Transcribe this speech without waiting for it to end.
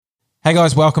Hey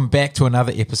guys, welcome back to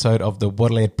another episode of the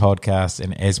Waterlad Podcast.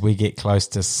 And as we get close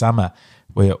to summer,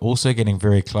 we are also getting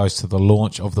very close to the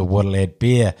launch of the Waterlad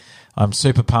beer. I'm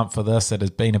super pumped for this. It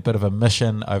has been a bit of a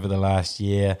mission over the last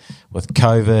year with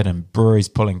COVID and breweries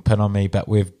pulling pin on me, but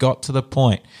we've got to the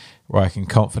point where I can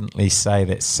confidently say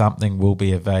that something will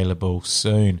be available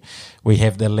soon. We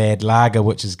have the Lad Lager,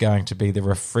 which is going to be the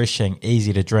refreshing,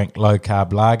 easy-to-drink,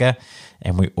 low-carb lager.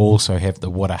 And we also have the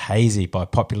Water Hazy by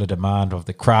popular demand of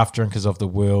the craft drinkers of the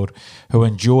world who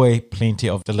enjoy plenty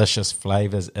of delicious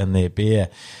flavours in their beer.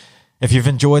 If you've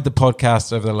enjoyed the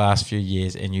podcast over the last few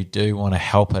years and you do want to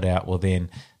help it out, well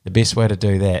then the best way to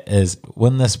do that is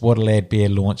when this Waterlad beer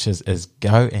launches is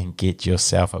go and get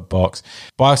yourself a box.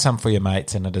 Buy some for your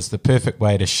mates and it is the perfect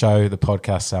way to show the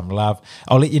podcast some love.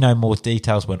 I'll let you know more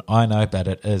details when I know, but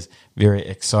it is very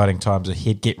exciting times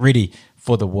ahead. Get ready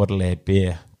for the Waterlad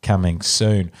beer coming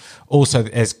soon. Also,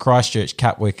 as Christchurch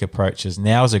Cup Week approaches,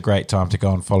 now is a great time to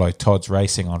go and follow Todd's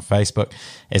Racing on Facebook.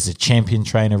 As the champion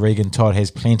trainer, Regan Todd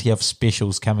has plenty of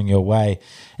specials coming your way.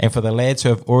 And for the lads who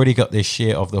have already got their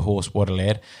share of the horse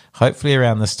Waterlad, hopefully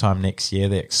around this time next year,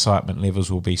 the excitement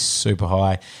levels will be super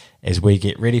high as we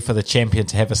get ready for the champion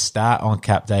to have a start on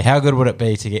Cup Day. How good would it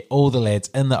be to get all the lads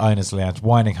in the owner's lounge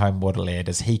winding home Waterlad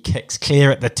as he kicks clear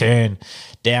at the turn,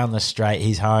 down the straight,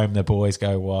 he's home, the boys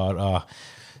go wild. Oh,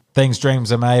 things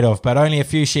dreams are made of, but only a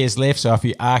few shares left, so if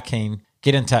you are keen,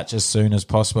 get in touch as soon as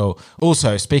possible.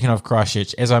 Also, speaking of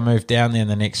Christchurch, as I move down there in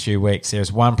the next few weeks,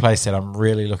 there's one place that I'm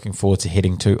really looking forward to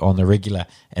heading to on the regular,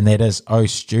 and that is O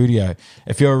Studio.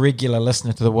 If you're a regular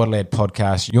listener to the Waterlad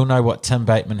podcast, you'll know what Tim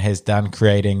Bateman has done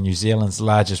creating New Zealand's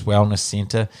largest wellness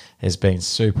centre has been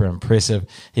super impressive.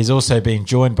 He's also been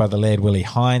joined by the lad Willie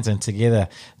Hines, and together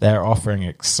they're offering an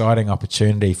exciting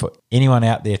opportunity for anyone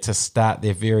out there to start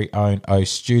their very own O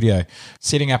Studio.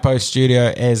 Setting up O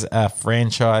Studio as a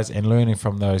franchise and learning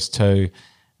from those two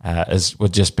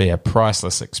would just be a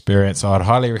priceless experience. I'd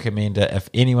highly recommend it. If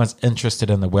anyone's interested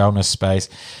in the wellness space,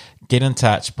 get in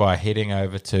touch by heading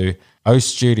over to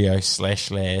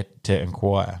ostudio.com/lad to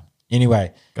inquire.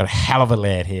 Anyway, got a hell of a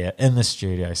lad here in the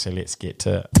studio, so let's get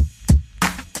to it.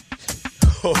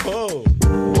 Ho-ho.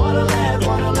 What a lad,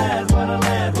 what a lad, what a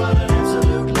lad, what an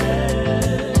absolute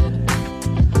lad.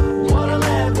 What a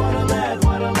lad, what a lad,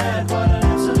 what a lad, what an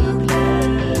absolute lad.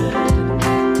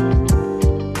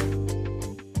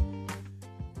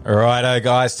 Righto,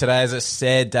 guys. Today is a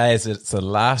sad day as it's the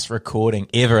last recording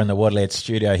ever in the Waterlad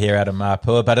studio here out of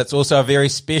Mapua, but it's also a very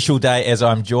special day as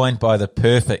I'm joined by the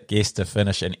perfect guest to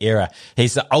finish an era.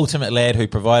 He's the ultimate lad who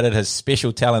provided his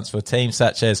special talents for teams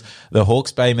such as the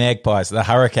Hawke's Bay Magpies, the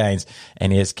Hurricanes,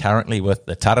 and he is currently with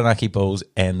the Taranaki Bulls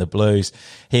and the Blues.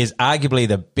 He is arguably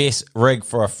the best rig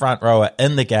for a front rower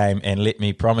in the game, and let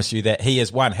me promise you that he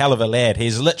is one hell of a lad.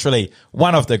 He's literally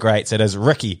one of the greats. It is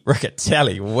Ricky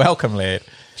Riccatelli. Welcome, lad.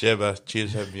 Jabba,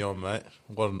 cheers for having me on, mate.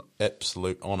 What an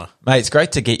absolute honour. Mate, it's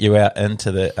great to get you out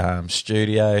into the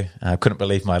studio. I couldn't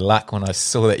believe my luck when I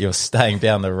saw that you were staying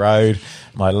down the road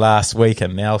my last week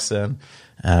in Nelson,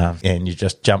 and you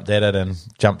just jumped at it and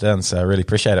jumped in, so I really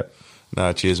appreciate it.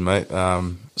 No, cheers, mate. As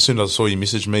soon as I saw you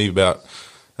message me about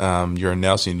you're in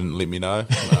Nelson, you didn't let me know.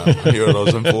 I knew what I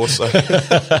was in for, so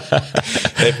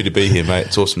happy to be here, mate.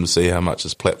 It's awesome to see how much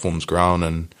this platform's grown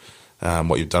and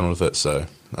what you've done with it, so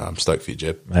I'm stoked for you,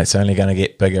 Jeb. Mate, it's only going to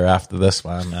get bigger after this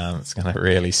one. It's going to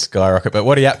really skyrocket. But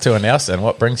what are you up to in Nelson?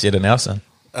 What brings you to Nelson?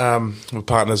 My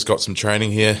partner's got some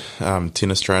training here,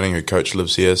 tennis training. Her coach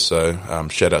lives here, so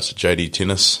shout out to JD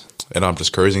Tennis. And I'm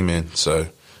just cruising, man. So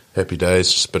happy days,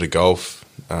 just a bit of golf.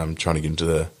 Trying to get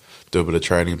into do a bit of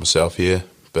training myself here.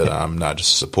 But no,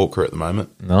 just a support crew at the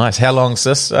moment. Nice. How long's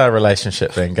this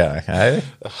relationship been going? Hey?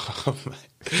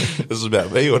 This is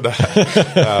about me or no?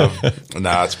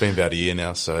 No, it's been about a year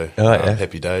now, so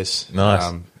happy days.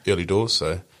 Nice. Early doors,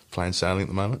 so plain sailing at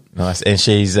the moment. Nice. And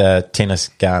she's tennis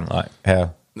gun. Like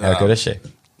how good is she?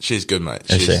 She's good, mate.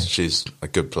 Is she's a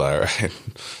good player.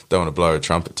 Don't want to blow her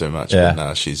trumpet too much, yeah. But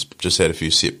no, she's just had a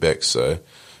few setbacks, so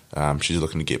she's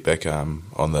looking to get back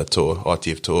on the tour,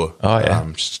 ITF tour. Oh,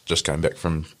 yeah. She's just came back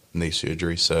from knee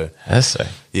surgery, so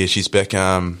yeah, she's back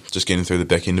just getting through the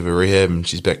back end of her rehab, and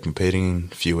she's back competing in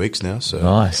a few weeks now, so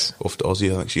nice. Off to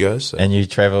Aussie I think she goes, so. And you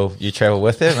travel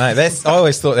with her, mate. I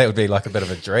always thought that would be like a bit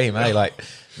of a dream, like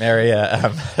marry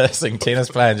a sing tennis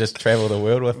player and just travel the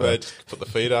world with her. Just put the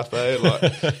feet up,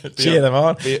 like cheer them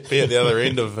on, be at the other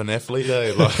end of an athlete,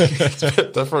 like it's a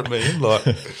bit different, man. Like,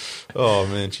 oh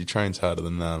man, she trains harder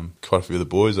than quite a few of the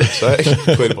boys, I'd say,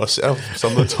 including myself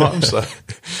some of the time, so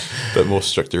a bit more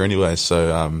stricter anyway.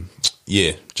 So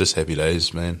yeah, just happy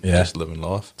days, man. Yeah, just living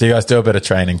life. Do you guys do a bit of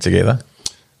training together?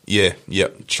 Yeah,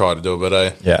 try to do a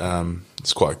bit, Yeah.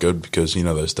 it's quite good because you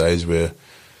know those days where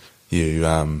you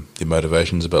your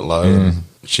motivation's a bit low. And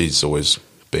she's always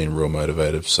been real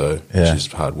motivated, so Yeah.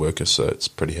 she's a hard worker. So it's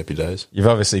pretty happy days. You've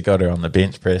obviously got her on the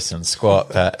bench press and squat,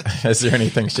 but is there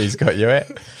anything she's got you at?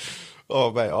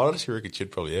 Oh mate, I honestly reckon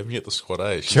she'd probably have me at the squad.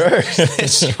 She's Sure.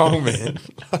 that's strong, man.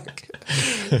 Like,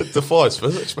 it defies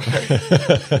physics, mate.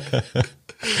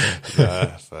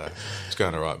 It's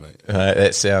going all right, mate.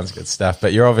 That sounds good stuff.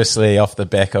 But you're obviously off the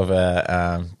back of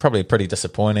a probably a pretty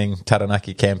disappointing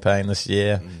Taranaki campaign this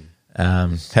year.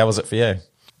 How was it for you?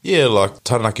 Yeah, like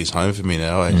Taranaki's home for me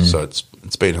now, so it's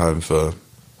been home for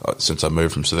since I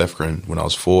moved from South Africa when I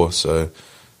was 4. So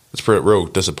it's pretty real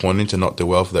disappointing to not do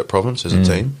well for that province as a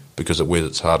team because it wears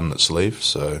its heart on its sleeve.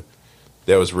 So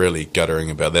that was really guttering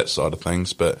about that side of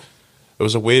things. But it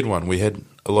was a weird one. We had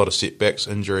a lot of setbacks,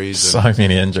 injuries. So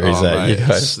many injuries, mate, you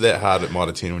guys. it's that hard at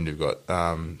Mitre 10 when you've got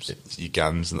your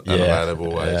guns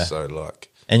unavailable. yeah. So like,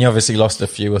 And you obviously lost a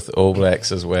few with the All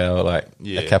Blacks as well, like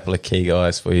Yeah. a couple of key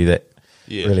guys for you that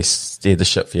Yeah. really steered the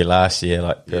ship for you last year,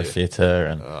 like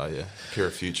Perafeta and oh yeah, Pair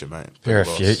of future, mate. Pair Big of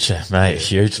loss. Future, mate.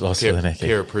 Huge loss for the Nicky.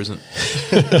 Pair of present.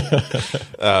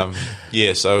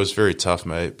 Yeah, so it was very tough,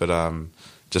 mate. But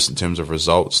just in terms of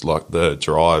results, like the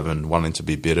drive and wanting to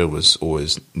be better was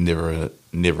always never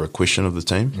a question of the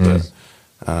team. But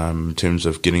in terms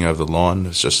of getting over the line,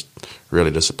 it's just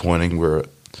really disappointing.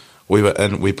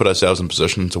 We put ourselves in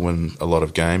position to win a lot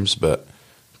of games, but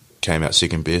came out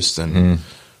second best. And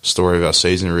story of our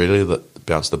season really that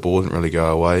bounced the ball, didn't really go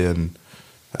away, and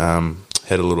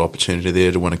had a little opportunity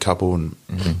there to win a couple and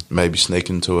maybe sneak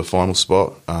into a final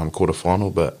spot, quarter final,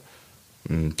 but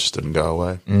just didn't go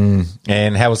away.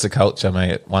 And how was the culture,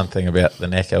 mate? One thing about the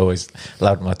Neck, I always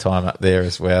loved my time up there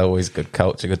as well. Always good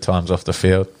culture, good times off the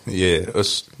field. Yeah,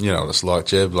 it's it's like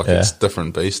Jeb, like Yeah. it's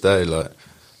different beast, eh? Like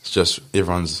it's just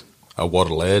everyone's a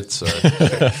water lad, so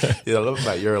yeah, look,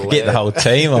 mate, you're a lad. Get the whole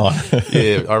team on.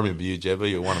 Yeah, I remember you, Jebba.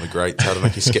 You're one of the great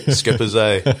Taranaki skippers,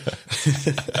 eh?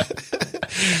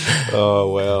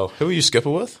 Oh wow, who were you skipper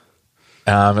with?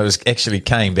 It was actually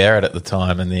Kane Barrett at the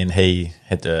time, and then he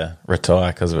had to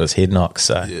retire because of his head knock,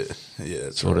 so Yeah,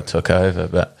 that's sort right. of took over.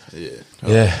 But Yeah,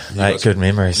 yeah, you mate, guys- good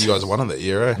memories. You guys won in that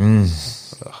year, eh?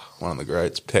 One of the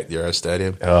greats. Packed the Euro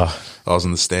Stadium. Oh, I was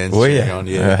in the stands. Were cheering you? on,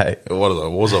 yeah. Right.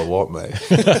 Was I what, mate?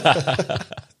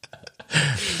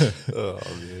 Oh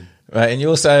man. right, and you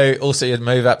also you'd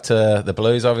move up to the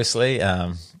Blues, obviously.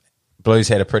 Blues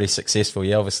had a pretty successful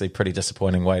year, obviously pretty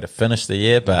disappointing way to finish the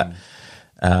year, but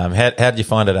how did you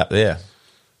find it up there?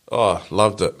 Oh,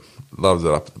 loved it. Loved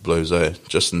it up at the Blues, eh?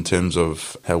 Just in terms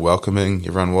of how welcoming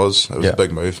everyone was. It was Yeah. a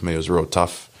big move for me. It was real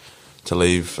tough to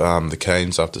leave the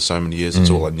Canes after so many years. That's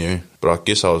all I knew. But I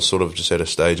guess I was sort of just at a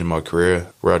stage in my career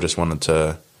where I just wanted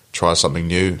to try something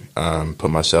new,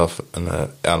 put myself out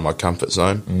of my comfort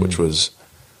zone, which was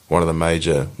one of the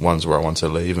major ones where I wanted to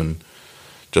leave. And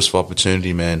just for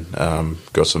opportunity, man,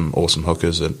 got some awesome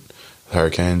hookers at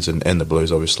Hurricanes and the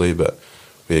Blues, obviously. But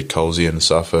we had Colsey and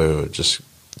Safo, just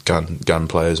gun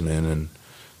players, man.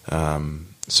 And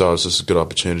so it was just a good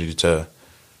opportunity to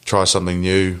try something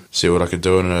new, see what I could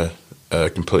do in a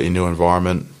completely new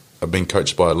environment. I've been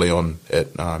coached by Leon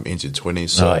at NZ20,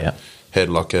 so Oh, yeah. had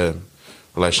like a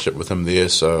relationship with him there,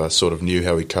 so I sort of knew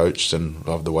how he coached and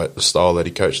loved the style that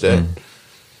he coached at.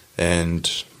 And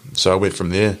so I went from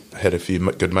there. I had a few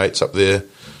good mates up there.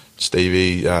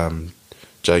 Stevie,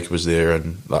 Jacob was there,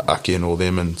 and like Aki and all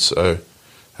them, and so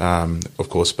of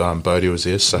course Bodie was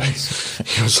there. So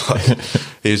he was like,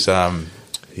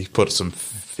 he put some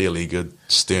fairly good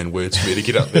stern words for me to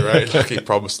get up there, eh? Like he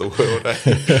promised the world, eh?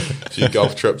 A few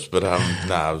golf trips, but it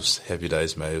was happy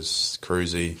days, mate. It was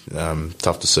cruisy,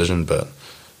 tough decision, but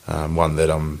one that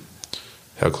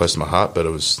held close to my heart. But it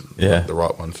was the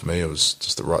right one for me. It was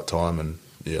just the right time, and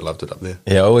yeah, loved it up there.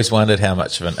 Yeah, I always wondered how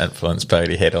much of an influence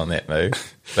Bodie had on that move,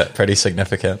 but pretty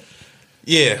significant.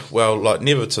 Yeah, well, like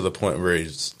never to the point where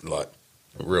he's like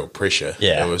real pressure.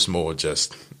 Yeah. It was more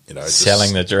just just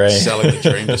Selling the dream. selling the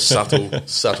dream, just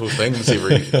subtle things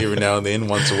every now and then,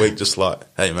 once a week, just like,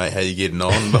 hey mate, how you getting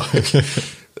on?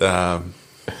 Like,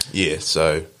 yeah,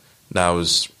 so no,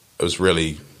 it was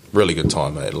really good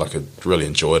time, mate. Like I really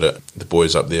enjoyed it. The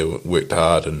boys up there worked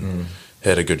hard and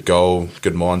had a good goal,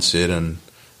 good mindset,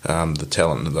 and the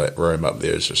talent in that room up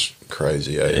there is just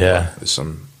crazy. Eh? Yeah. Like, there's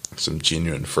some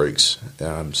genuine freaks.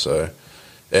 So,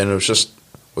 and it was just,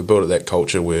 we built that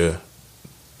culture where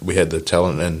we had the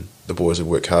talent and the boys would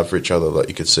work hard for each other, like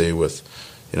you could see with,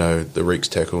 the Reeks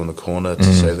tackle in the corner to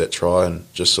save that try, and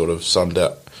just sort of summed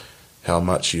up how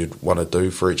much you'd want to do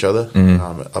for each other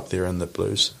up there in the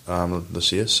Blues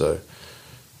this year. So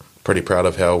pretty proud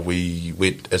of how we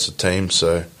went as a team.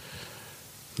 So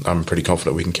I'm pretty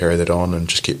confident we can carry that on and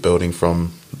just keep building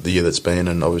from the year that's been,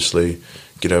 and obviously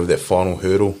get over that final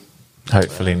hurdle.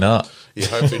 Hopefully not. Yeah,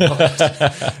 hopefully not.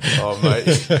 Oh, mate,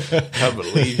 can't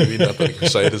believe you end up at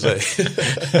Crusaders, eh?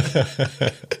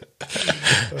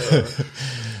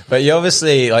 But you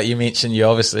obviously, like you mentioned, you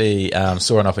obviously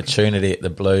saw an opportunity at the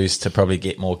Blues to probably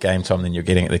get more game time than you're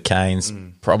getting at the Canes.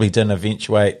 Probably didn't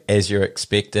eventuate as you're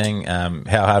expecting.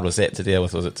 How hard was that to deal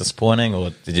with? Was it disappointing,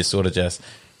 or did you sort of just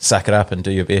suck it up and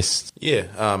do your best? Yeah,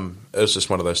 it was just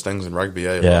one of those things in rugby,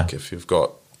 eh? Yeah. Like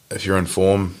if you're in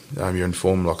form, you're in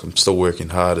form. Like I'm still working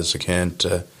hard as I can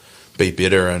to be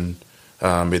better and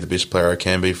be the best player I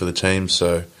can be for the team.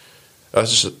 So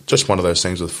it's just one of those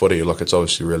things with footy. Like it's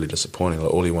obviously really disappointing.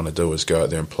 Like all you want to do is go out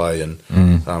there and play, and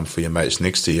for your mates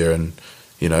next to you, and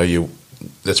you know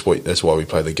that's why we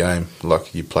play the game.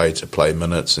 Like you play to play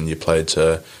minutes, and you play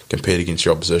to compete against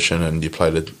your opposition, and you play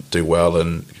to do well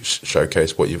and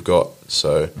showcase what you've got.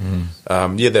 So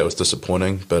that was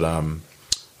disappointing, but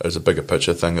it was a bigger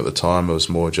picture thing at the time. It was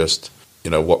more just,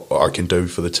 what I can do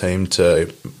for the team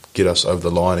to get us over the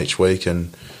line each week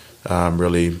and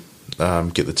really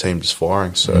get the team just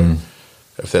firing. So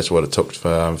if that's what it took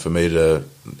for me to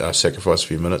sacrifice a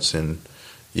few minutes, then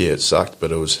yeah, it sucked,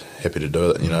 but I was happy to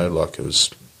do it. Like it was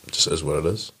just is what it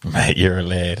is. Mate, you're a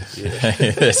lad. Yeah.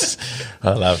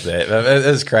 I love that.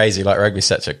 It's crazy. Like rugby's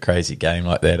such a crazy game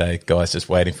like that, eh? Guys just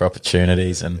waiting for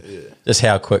opportunities, and just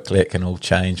how quickly it can all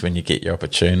change when you get your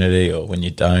opportunity or when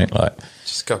you don't. Like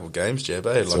just a couple of games, Jeb.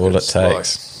 That's all it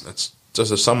takes. Like, it's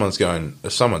just if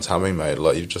someone's humming, mate.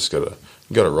 Like you've just got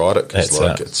to ride it,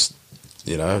 because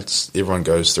it's everyone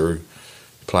goes through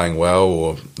playing well,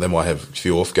 or they might have a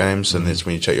few off games, and that's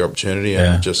when you take your opportunity,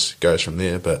 and it just goes from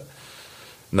there. But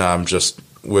no, I'm just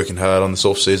working hard on this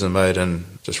off season, mate,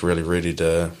 and just really ready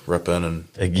to rip in.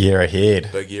 And big year ahead.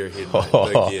 Big year ahead,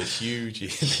 mate. Big year, huge year.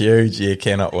 Huge year,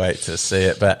 cannot wait to see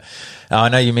it. But I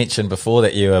know you mentioned before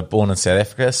that you were born in South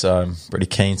Africa, so I'm pretty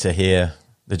keen to hear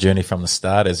the journey from the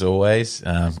start, as always.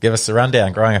 Give us a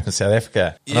rundown growing up in South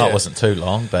Africa. I know it wasn't too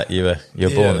long, but you were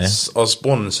born there. I was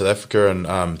born in South Africa in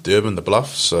Durban, the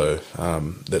Bluff, so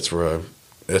that's where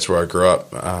I grew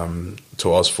up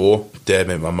till I was 4. Dad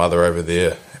met my mother over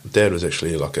there. Dad was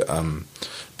actually like a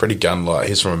pretty gun-like.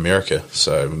 He's from America,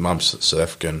 so mum's South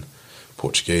African,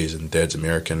 Portuguese, and dad's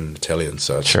American, Italian.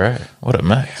 So it's True. What a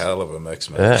mix. Hell of a mix,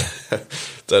 mate. Yeah.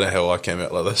 Don't know how I came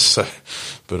out like this. So,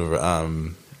 bit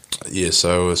of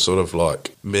so it was sort of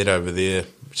like met over there.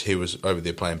 He was over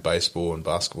there playing baseball and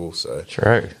basketball. So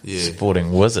True. Yeah.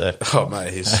 Sporting wizard. Oh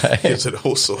mate, he's at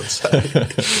all sorts.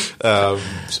 I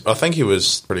think he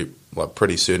was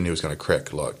pretty certain he was going to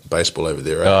crack like baseball over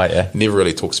there. Oh yeah. Never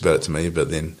really talks about it to me, but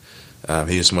then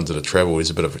he just wanted to travel. He's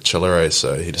a bit of a chiller, eh?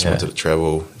 So he just wanted to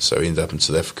travel. So he ended up in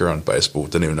South Africa on baseball.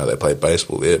 Didn't even know they played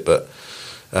baseball there, but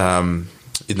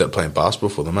ended up playing basketball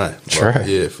for them, eh?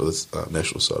 True. For the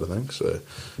national side, I think.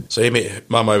 So he met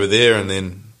mum over there, and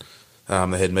then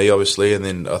they had me, obviously, and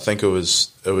then I think it was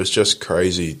just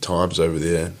crazy times over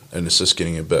there, and it's just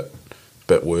getting a bit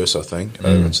worse, I think,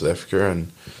 over in South Africa.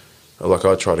 And like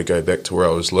I tried to go back to where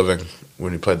I was living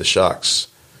when we played the Sharks.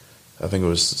 I think it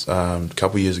was a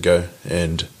couple of years ago,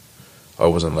 and I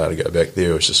wasn't allowed to go back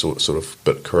there. It was just sort of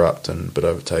a bit corrupt and a bit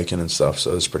overtaken and stuff.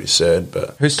 So it was pretty sad.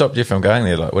 But who stopped you from going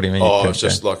there? Like, what do you mean? it was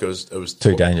just like it was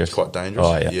too dangerous. Quite dangerous.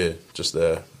 Oh yeah. Just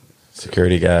the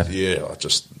security guard. Yeah, like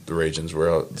just the regions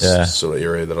where sort of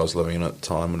area that I was living in at the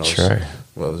time when I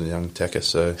was a young tacker.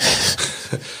 So,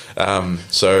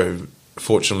 so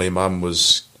fortunately, Mum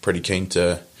was pretty keen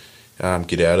to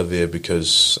get out of there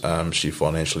because she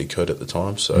financially could at the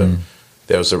time. So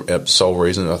that was the sole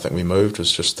reason I think we moved,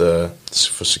 was just for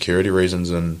security reasons.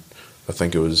 And I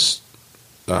think it was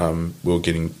we were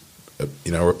getting a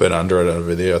bit under it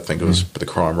over there. I think it was the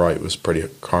crime rate was pretty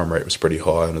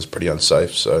high and it was pretty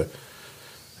unsafe. So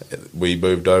we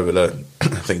moved over to, I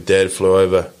think Dad flew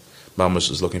over. Mum was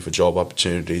just looking for job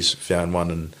opportunities, found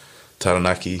one in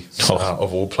Taranaki,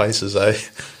 of all places, eh?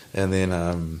 And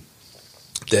then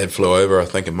Dad flew over, I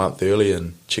think, a month early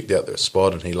and checked out the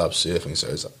spot, and he loves surfing, so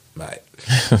he's like, mate,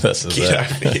 This is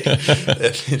get over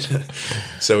here.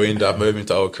 So we ended up moving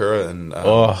to Ohakura and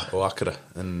Oakura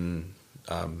in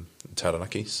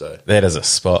Taranaki. So that is a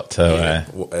spot too.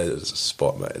 it is a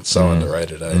spot, mate. It's so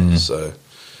underrated, eh? So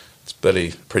it's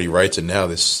pretty rated now.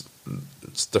 It's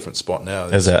a different spot now.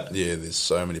 Is it? Yeah, there's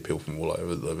so many people from all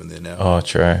over living there now. Oh,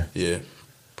 true. Yeah,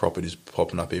 properties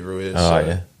popping up everywhere. Oh, so,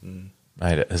 yeah.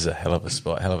 Mate, it is a hell of a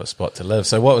spot to live.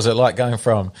 So what was it like going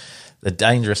from the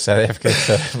dangerous South Africa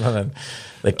to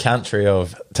the country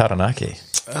of Taranaki?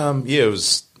 It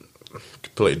was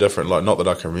completely different. Like, not that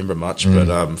I can remember much,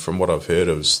 but from what I've heard,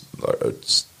 it was like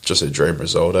it's just a dream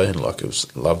result, eh? And like, it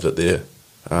was loved it there.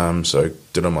 So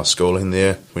did all my schooling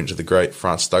there. Went to the great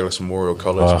Francis Douglas Memorial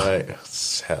College, mate.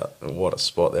 What a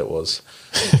spot that was.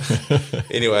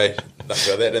 Anyway, enough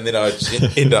about that. And then I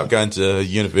just ended up going to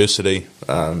university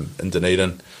in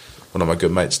Dunedin. One of my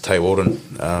good mates, Tay Walden,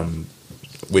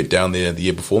 went down there the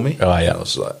year before me. Oh, yeah. And I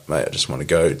was like, mate, I just want to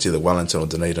go to either Wellington or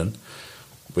Dunedin.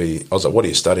 I was like, what are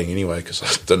you studying anyway? Because I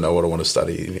didn't know what I want to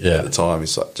study at the time.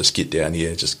 He's like, just get down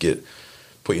here,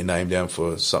 put your name down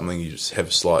for something you just have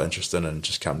a slight interest in, and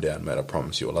just come down, mate. I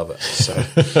promise you'll love it.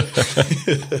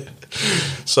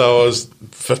 So I was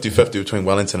 50-50 between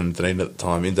Wellington and Dunedin at the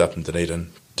time. Ended up in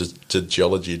Dunedin. Did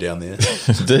geology down there.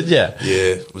 Did you? Yeah,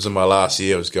 it was in my last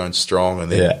year. I was going strong, and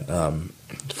then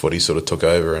footy sort of took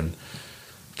over, and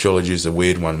geology is a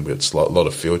weird one. But it's like a lot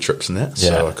of field trips and that.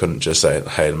 So I couldn't just say,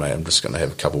 hey, mate, I'm just going to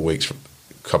have a couple of weeks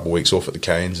off at the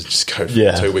Canes and just go for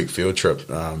a 2-week field trip.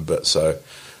 But so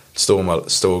still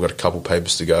got a couple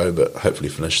papers to go, but hopefully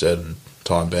finish that in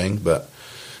time being. But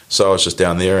so I was just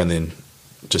down there and then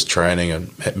just training,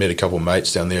 and met a couple of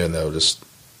mates down there, and they were just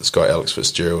this guy Alex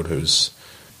Fitzgerald, was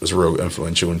real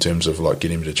influential in terms of like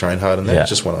getting me to train hard and that.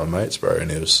 Just one of my mates, bro, and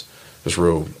he was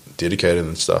real dedicated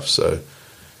and stuff. So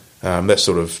that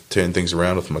sort of turned things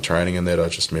around with my training and that. I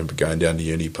just remember going down to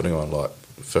uni, putting on like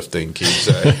 15 kegs.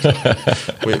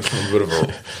 Went from a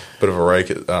bit of a rake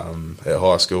at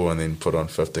high school, and then put on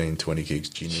 15, 20 kegs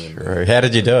genuine. True. How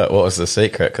did you do it? What was the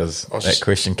secret? Because that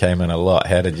question came in a lot.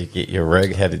 How did you get your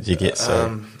rig? How did you get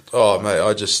so... mate,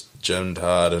 I just gymmed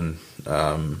hard and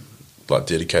like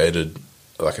dedicated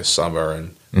like a summer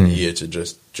and a year to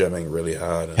just gymming really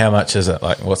hard. And how much is it?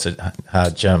 Like, what's a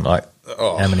hard gym? Like,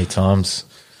 how many times?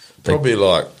 Probably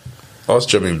like, I was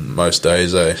gymming most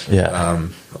days, eh? Yeah.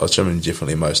 I was gymming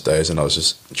definitely most days, and I was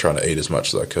just trying to eat as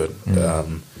much as I could.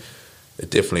 It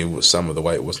definitely was, some of the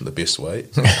weight wasn't the best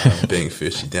weight, being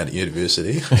first year down at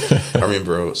university. I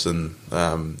remember it was in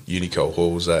Unicole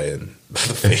halls, eh? And the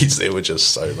feeds there were just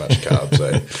so much carbs,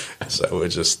 eh? So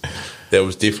that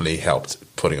was definitely helped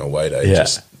putting on weight, eh?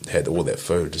 Just had all that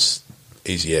food, just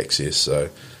easy access. So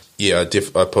yeah, I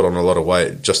put on a lot of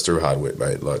weight just through hard work,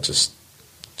 mate. Like just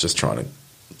trying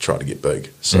to get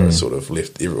big. So I sort of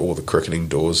left all the cricketing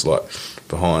doors like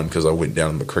behind, because I went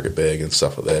down in the cricket bag and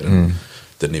stuff like that, and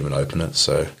didn't even open it.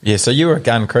 So yeah, so you were a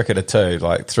gun cricketer too,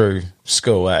 like through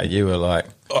school, eh? You were like,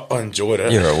 I enjoyed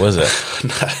it. You were a wizard.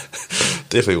 No,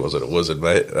 definitely wasn't a wizard,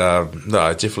 mate. No,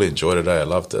 I definitely enjoyed it. I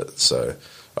loved it. So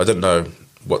I didn't know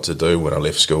what to do when I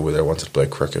left school, whether I wanted to play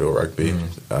cricket or rugby.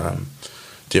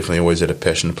 Definitely always had a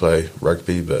passion to play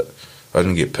rugby, but I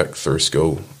didn't get picked through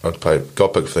school. Got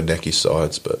picked for the Naki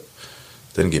sides, but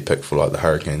didn't get picked for like the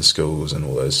Hurricane schools and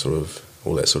all that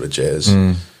sort of jazz.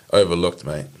 Overlooked,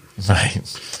 mate.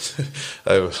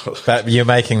 But you're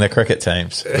making the cricket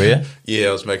teams, were you? Yeah,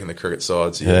 I was making the cricket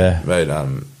sides.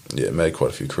 Made quite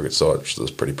a few cricket sides, which I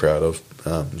was pretty proud of.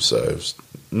 So it was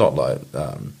not like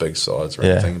big sides or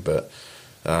anything, but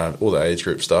all the age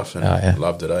group stuff, and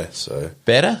loved it, eh? So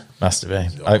better must have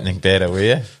been opening better, were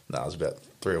you? No, I was about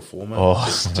 3 or 4, mate.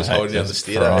 Just holding down the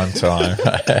steer. Prime time.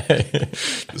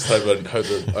 Just hope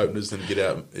the openers didn't get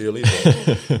out early.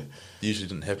 But usually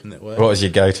didn't happen that way. What was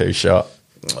your go-to shot?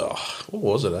 What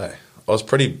was it, eh? I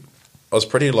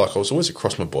was always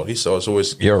across my body, so I was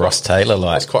always... You're Ross Taylor,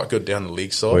 like. I was quite good down the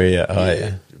leg side. Were you?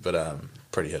 Yeah. But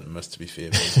pretty hit and miss, to be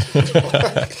fair.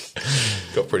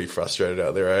 Got pretty frustrated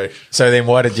out there, eh? So then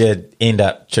why did you end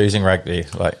up choosing rugby,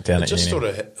 like down at uni?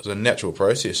 It was a natural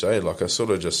process, eh? Like I sort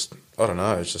of just, I don't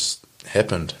know, it just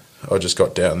happened. I just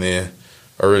got down there.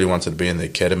 I really wanted to be in the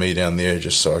academy down there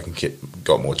just so I can get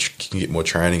more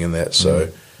training in that. So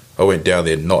I went down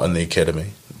there not in the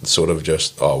academy, sort of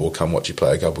just, we'll come watch you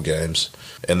play a couple games.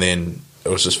 And then it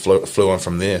was just flew on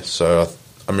from there. So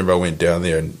I remember I went down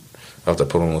there, and after I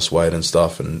put on all this weight and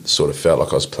stuff, and sort of felt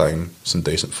like I was playing some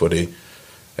decent footy.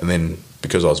 And then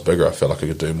because I was bigger, I felt like I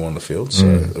could do more on the field. So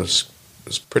it was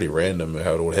pretty random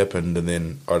how it all happened. And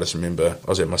then I just remember I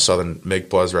was at my Southern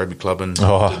Magpies Rugby Club in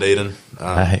Dunedin.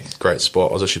 Great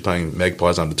spot. I was actually playing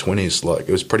Magpies under 20s. Like,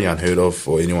 it was pretty unheard of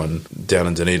for anyone down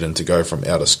in Dunedin to go from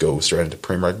out of school straight into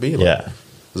Prem Rugby. Like, it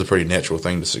was a pretty natural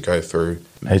thing to go through.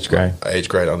 Age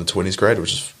grade under 20s grade,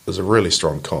 which was a really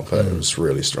strong comp. It was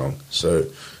really strong. So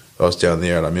I was down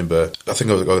there, and I remember, I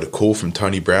think I got a call from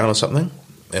Tony Brown or something.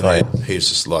 And he was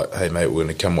just like, hey, mate, we're going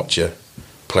to come watch you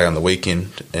play on the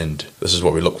weekend, and this is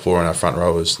what we look for in our front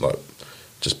rowers, like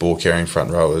just ball-carrying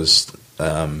front rowers.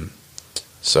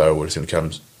 So we're just going to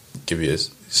come give you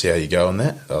see how you go on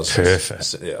that. I was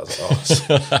perfect. I was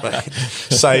like, mate,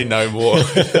 say no more.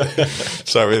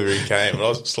 So whether he came, and I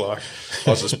was just like,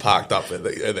 I was just parked up at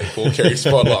that ball carry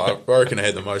spot. Like, I reckon I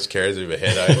had the most carries I've ever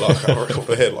had. Like, I reckon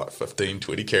I had like 15,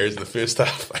 20 carries in the first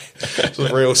half. It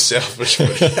was real selfish,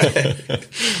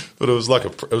 but it was like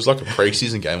a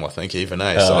pre-season game, I think, even. So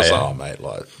I was like, oh mate,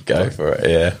 like Go for it,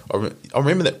 yeah. I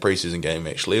remember that pre-season game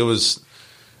actually. It was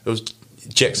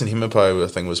Jackson Hemipo, I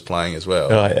think, was playing as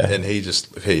well. Oh, yeah. And he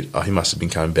must have been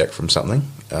coming back from something,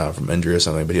 from injury or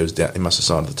something, but he was down. He must have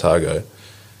signed the Otago.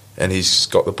 And he's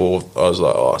got the ball. I was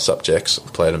like, oh, sup, Jax.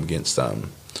 Played him against,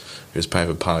 he was playing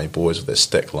for Palmy Boys with their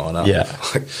stick lineup. Yeah.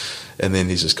 And then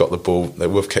he's just got the ball.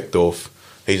 We've kicked off.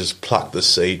 He just plucked the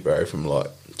seed, bro, from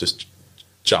just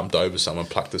jumped over someone,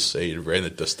 plucked the seed, ran the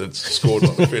distance, scored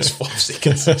in the first 5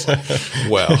 seconds. I was like,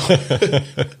 wow.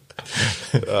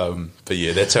 But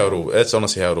yeah, that's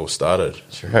honestly how it all started.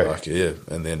 Sure. Like, yeah.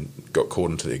 And then got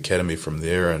called into the academy from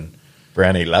there, and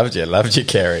Brownie loved your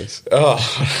carries. oh,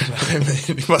 I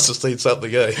mean, he must have seen something,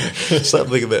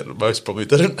 something that most probably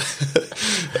didn't.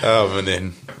 And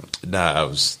then, I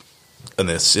was in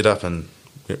their setup and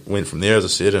went from there, as I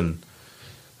said, and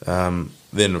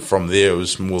then from there it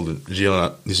was more the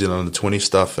New Zealand under 20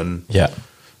 stuff, and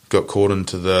got caught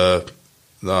into the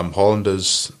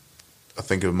Highlanders. I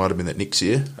think it might have been that next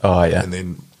year. Oh yeah, and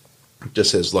then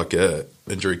just as like a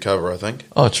injury cover, I think.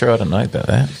 Oh, true. I didn't know about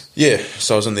that. Yeah,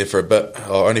 so I was in there for a bit,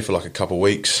 only for like a couple of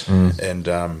weeks, and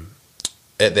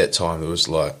at that time it was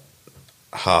like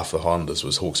half the Highlanders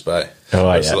was Hawke's Bay.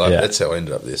 Oh It's yeah, like, yeah. That's how I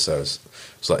ended up there. So it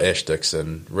was like Ash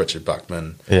Dixon, Richard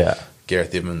Buckman,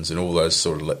 Gareth Edmonds, and all those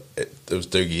sort of. It was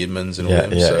Doogie Edmonds and all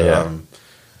them.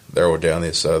 They're all down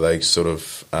there. So they sort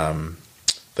of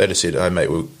they just said, "Hey mate,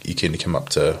 you can come up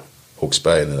to Hawke's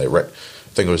Bay," and then I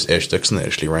think it was Ash Dixon that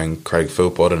actually rang Craig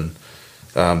Philpott,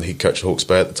 and he coached Hawke's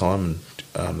Bay at the time,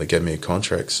 and they gave me a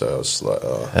contract. So I was like,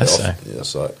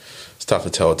 it's tough to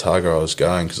tell Otago I was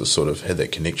going because I sort of had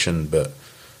that connection, but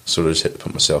sort of just had to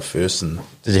put myself first. And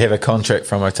did you have a contract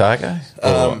from Otago?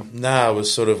 No, it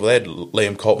was sort of, they had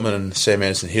Liam Coltman and Sam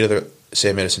Anderson Heather at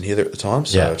the time,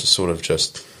 so I just sort of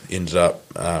just ended up.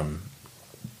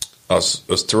 It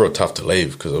was real tough to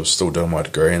leave because I was still doing my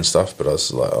degree and stuff, but I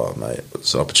was like, oh mate,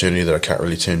 it's an opportunity that I can't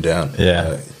really turn down.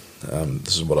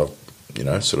 This is what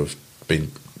I've sort of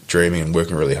been dreaming and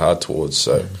working really hard towards.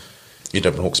 So ended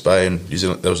up in Hawke's Bay, and New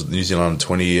Zealand. That was New Zealand under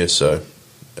 20 years, so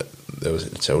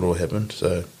that's how it all happened.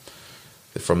 So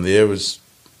from there went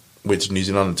to New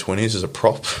Zealand under 20s as a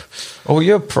prop. Oh,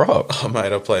 you're a prop. Oh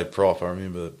mate, I played prop. I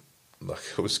remember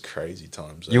it was crazy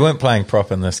times. You weren't playing prop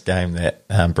in this game that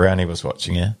Brownie was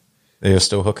watching, yeah? You were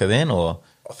still hooker then, or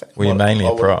were you mainly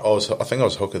a prop? I think I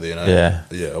was hooker then.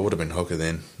 Yeah, I would have been hooker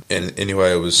then. And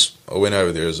anyway, I went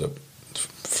over there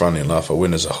funny enough, I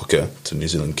went as a hooker to New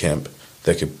Zealand camp.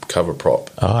 They could cover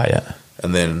prop. Oh yeah.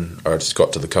 And then I just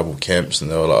got to the couple of camps, and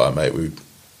they were like, "Oh, mate, we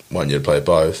want you to play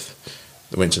both."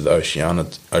 I went to the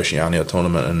Oceania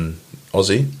tournament in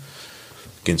Aussie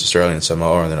against Australia and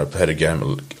Samoa, and then I had a game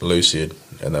at Lucid,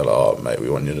 and they're like, "Oh, mate, we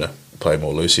want you to play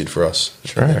more Lucid for us."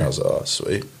 Sure. And I was like, "Oh,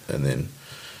 sweet." And then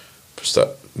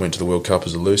went to the World Cup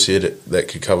as a Lucid that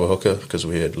could cover hooker because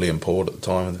we had Liam Port at the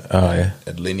time.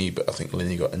 And Lenny, but I think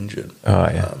Lenny got injured.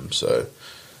 Went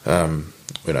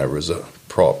over as a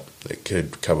prop that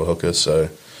could cover hooker. So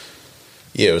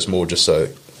it was more just so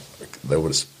they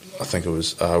would. I think it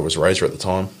was Razor at the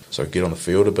time, so I could get on the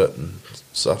field a bit and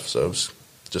stuff. So it was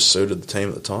just suited the team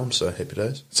at the time. So happy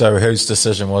days. So whose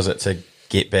decision was it to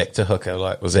get back to hooker?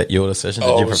 Like, was that your decision?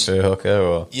 Did you prefer hooker?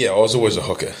 Or? Yeah, I was always a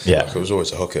hooker. Yeah. I was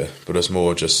always a hooker, but it's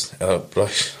more just.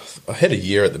 But I had a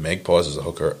year at the Magpies as a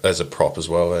hooker, as a prop as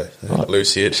well.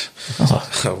 Loose head.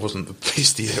 I wasn't the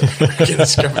best either.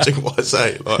 Scrummaging wise,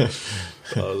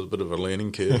 I was a bit of a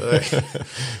learning curve.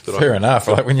 Fair enough.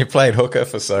 Like when you played hooker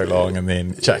for so long and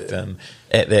then chucked in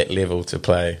at that level to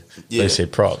play loose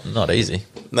head prop, not easy.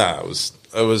 No,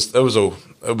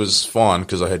 it was fine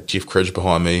because I had Jeff Cridge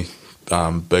behind me.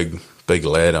 Big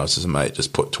lad. I was just, mate,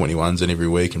 just put 21s in every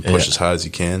week and push as hard as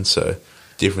you can. So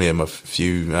definitely had my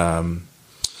few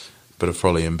bit of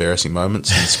probably embarrassing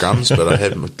moments in scrums, but I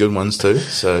had my good ones too.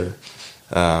 So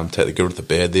take the good with the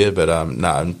bad there. But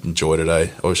I enjoyed it.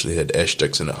 I obviously had Ash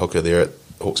Dixon at hooker there at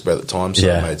Hawke's Bay at the time, so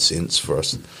it made sense for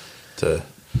us to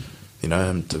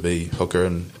him to be hooker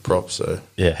and prop. So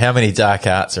how many dark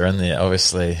arts are in there?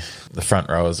 Obviously, the front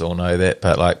rowers all know that,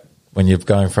 but like, when you're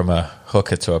going from a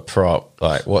hooker to a prop,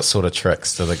 like what sort of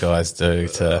tricks do the guys do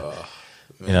to,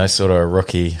 sort of a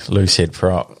rookie loose head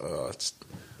prop?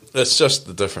 It's just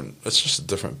a different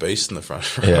beast in the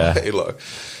front row. Yeah. Like,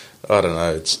 I don't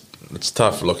know. It's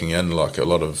tough looking in. Like a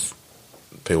lot of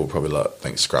people probably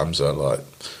think scrums are a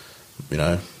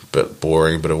bit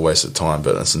boring, a bit of a waste of time.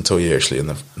 But it's until you're actually in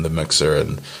the mixer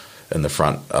and in the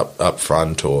front, up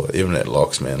front, or even at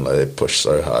locks, man. Like, they push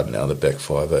so hard now, the back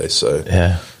five, so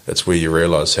Yeah. it's where you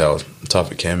realise how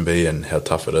tough it can be and how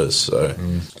tough it is. So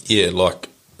yeah, like,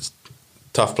 it's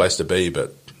a tough place to be,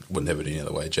 but wouldn't have it any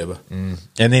other way, Jabba. And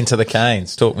then to the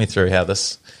Canes. Talk me through how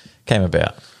this came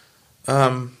about.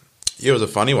 Yeah, it was a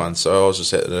funny one. So I was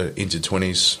just at the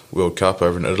Inter-20s World Cup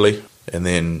over in Italy, and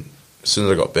then as soon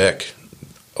as I got back,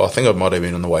 I think I might have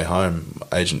been on the way home,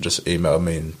 my agent just emailed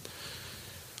me and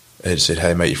he said,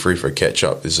 "Hey mate, you free for a catch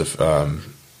up? There's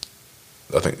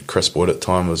I think Chris Boyd at the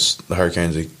time was the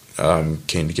Hurricanes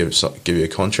keen to give you a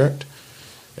contract."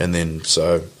 And then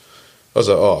so I was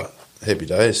like, "Oh, happy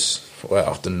days."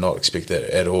 Wow, I did not expect that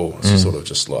at all. It's sort of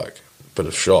just like a bit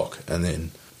of shock. And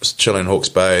then I was chilling in Hawke's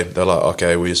Bay. They're like,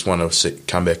 "Okay, we just want to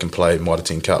come back and play Mitre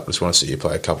 10 Cup. Just want to see you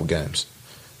play a couple games."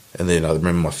 And then I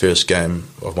remember my first game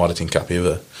of Mitre 10 Cup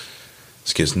ever.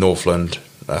 It's against Northland.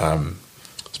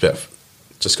 It's about,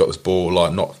 just got this ball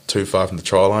like not too far from the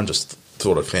try line. Just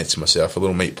thought I'd fancy myself a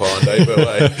little meat pie and Dave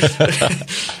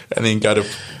and then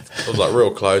I was like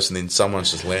real close, and then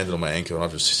someone's just landed on my ankle, and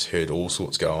I've just heard all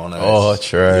sorts go on. Oh,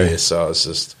 true. Yeah, so I was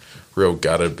just real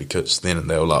gutted because then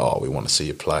they were like, "Oh, we want to see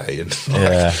you play," and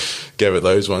Yeah. gave it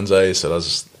those ones, So I was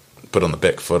just put on the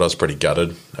back foot. I was pretty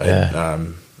gutted. Yeah.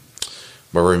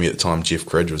 My roomie at the time, Jeff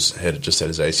Cridge, had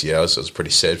his ACL, so it was a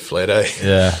pretty sad flat,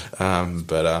 Yeah. And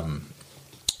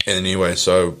anyway,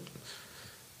 so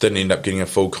didn't end up getting a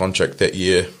full contract that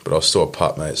year, but I was still a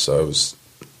pup, mate, so it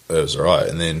was all right.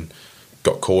 And then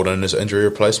got called in as injury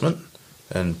replacement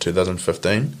in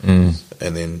 2015,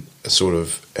 and then sort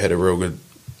of had a real good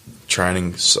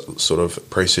training sort of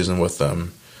pre-season with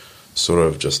them, sort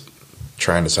of just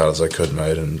trained as hard as I could,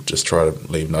 mate, and just try to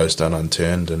leave no stone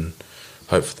unturned and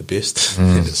hope for the best.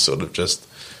 And it sort of just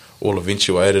all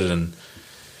eventuated and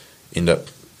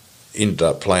ended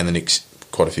up playing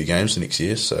quite a few games the next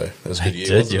year. So that was a good year.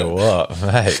 Did wasn't you it? what,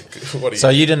 mate? What do So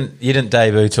you didn't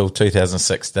debut till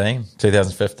 2016.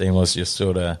 2015 was your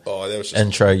sort of Oh, that was just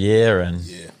intro year and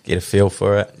Yeah. get a feel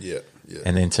for it. yeah.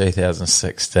 And then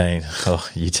 2016,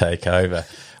 you take over.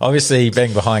 Obviously,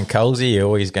 being behind Colsey, you're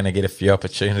always going to get a few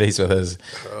opportunities with his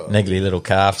niggly little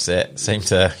calves that seem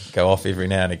to go off every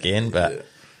now and again. But,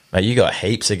 mate, you got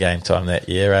heaps of game time that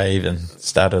year, Even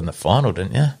started in the final,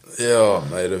 didn't you? Yeah, oh,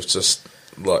 mate, it was just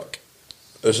like,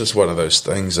 it's just one of those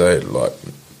things, Like,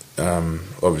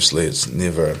 obviously, it's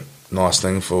never a nice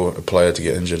thing for a player to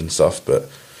get injured and stuff. But,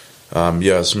 I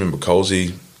just remember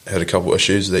Colsey had a couple of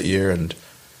issues that year and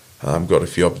got a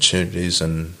few opportunities,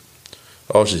 and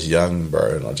I was just young,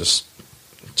 bro, and I just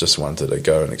wanted to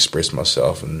go and express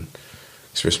myself with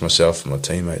my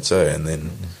teammates, and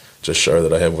then just show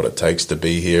that I have what it takes to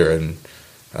be here and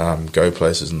go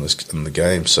places in the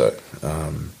game. So,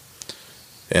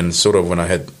 and sort of when I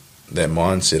had that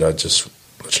mindset, I just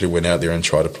literally went out there and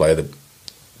tried to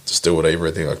just do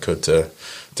everything I could to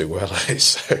do well.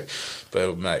 So,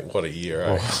 but mate, what a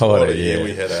year! What a year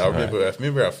we had. I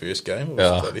remember our first game.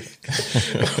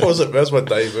 That was my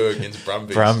debut against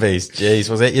Brumbies. Brumbies, geez,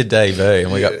 was that your debut?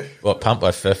 And we Yeah. got pumped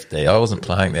by 50. I wasn't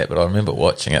playing that, but I remember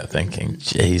watching it thinking,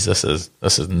 geez, this is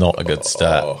not a good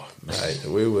start. Oh, mate,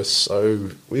 we were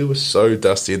so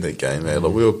dusty in that game, man.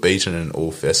 Like, we were beaten in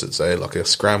all facets, Like, our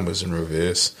scrum was in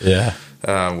reverse. Yeah.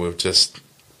 We were just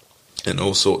in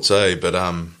all sorts, But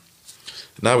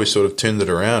no, we sort of turned it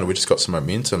around. We just got some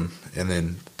momentum, and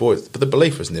then but the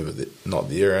belief was never not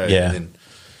there, Yeah. And then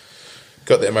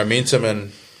got that momentum,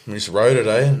 and we just rode it,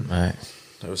 And Mate,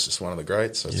 it was just one of the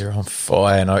greats. you're on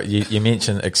fire. And you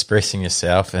mentioned expressing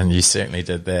yourself, and you certainly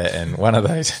did that. And one of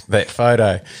that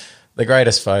photo, the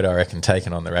greatest photo I reckon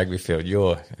taken on the rugby field,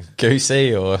 you're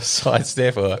goosey or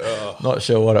sidestep or not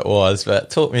sure what it was,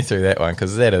 but talk me through that one,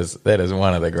 because that is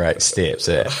one of the great steps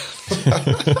there.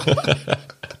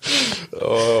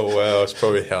 Oh, wow, it's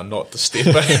probably how not to step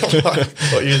out.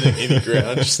 Not using any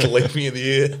ground, just leaping in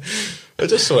the air. It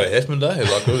just sort of happened, Like,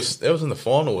 that was in the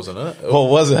final, wasn't it? What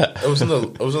was it? It was in the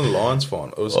Lions final.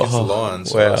 It was against the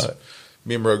Lions. Wow.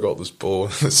 Remember, I got this ball on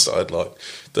the side,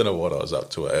 don't know what I was up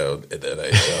to at that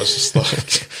age. I was just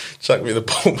like, chuck me the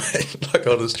ball, mate. Like,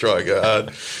 I'll just try and go hard.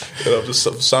 And I just,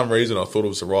 for some reason, I thought it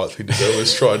was the right thing to do.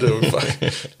 Was try to do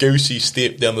a goosey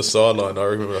step down the sideline. I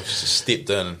remember I just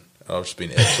stepped in, and I've just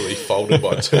been absolutely folded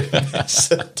by two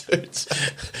massive dudes.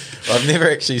 I've never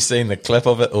actually seen the clip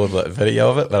of it or the video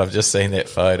of it, but I've just seen that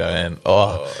photo, and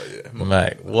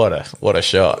mate, what a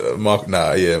shot!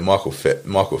 Michael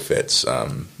Fats.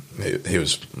 He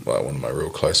was like one of my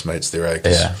real close mates there.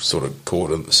 Cause sort of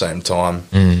caught at the same time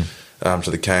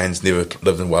to the Canes. Never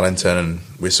lived in Wellington, and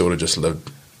we sort of just lived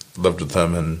with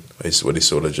him, and he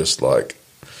sort of just like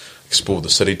explored the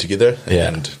city together,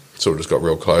 and sort of just got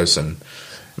real close, and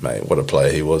mate, what a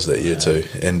player he was that year too.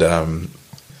 And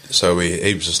so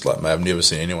he was just like, mate, I've never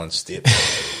seen anyone step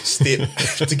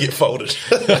to get folded.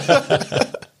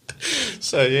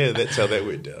 So yeah, that's how that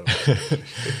went down.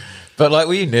 But like,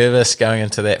 were you nervous going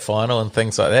into that final and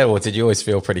things like that, or did you always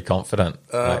feel pretty confident?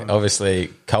 Like, obviously,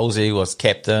 Colsey was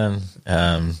captain.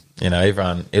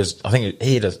 Everyone. It was. I think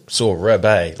he had a sore rib.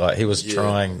 Like he was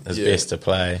trying his best to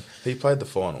play. He played the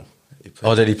final.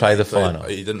 Did he play the final?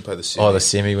 He didn't play the semi. Oh, the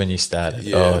semi when you started.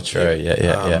 Yeah, oh, true.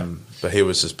 Yeah. But he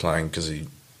was just playing because he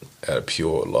had a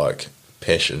pure like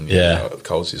passion. Yeah.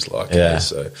 Colsey's like. Yeah.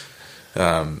 So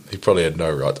he probably had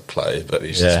no right to play, but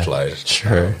he's just played.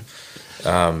 True.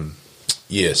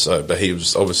 But he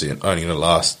was obviously only going to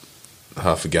last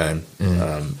half a game.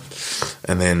 And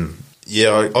then,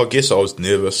 I guess I was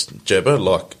nervous, Jabba.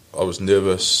 Like, I was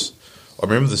nervous. I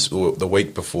remember this the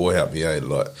week before how we ate,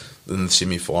 like, in the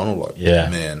semi-final, like,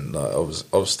 man, like, I was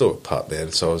still a pup,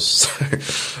 man. So I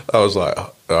was like,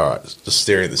 all right, just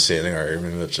staring at the ceiling. I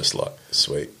remember just like,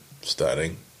 sweet,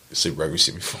 starting Super Rugby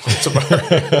semi-final tomorrow.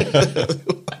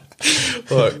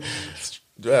 Like,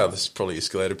 wow, this probably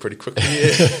escalated pretty quickly.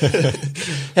 Yeah.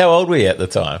 How old were you at the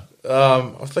time?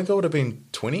 I think I would have been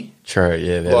 20. True,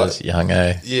 yeah, that was young,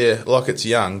 eh? Yeah, like it's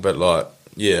young, but like,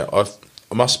 yeah, I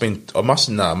must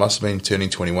have been turning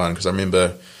 21 because I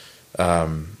remember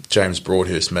James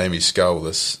Broadhurst made me scull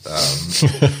this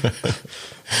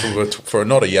for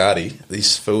not a yardie.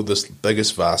 He's filled this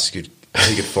biggest vase he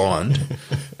could find.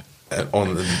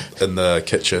 In the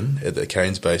kitchen at the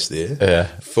Canes base there,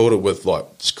 filled it with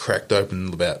like just cracked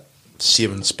open about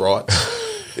 7 Sprites.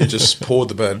 He just poured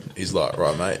them in. He's like,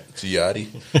 right, mate, it's a yardie.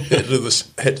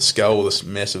 Had to scull this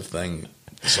massive thing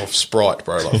of Sprite,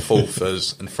 bro, like full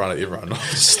fizz in front of everyone. I was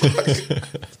just like,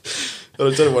 I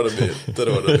didn't want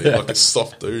to be like a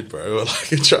soft dude, bro.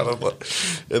 Like trying to like,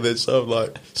 and then so I'm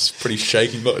like pretty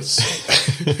shaking. Like,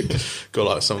 got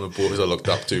like some of the boys I looked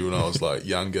up to when I was like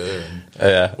younger,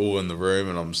 and all in the room,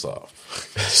 and I'm just like,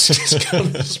 just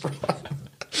going to Sprite.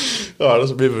 I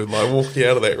just remember like walking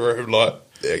out of that room, like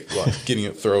getting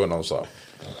it through, and I was like,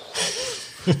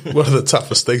 one of the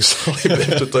toughest things I'll ever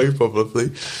have to do,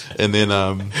 probably. And then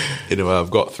anyway, I've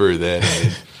got through that.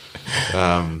 And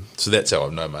then, so that's how I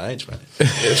know my age, mate.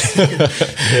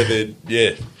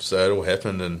 So it all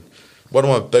happened, and one of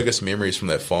my biggest memories from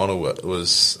that final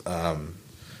was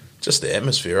just the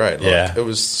atmosphere, right? Like, it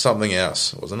was something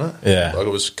else, wasn't it? Yeah. Like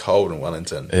it was cold in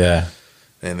Wellington. Yeah.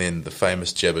 And then the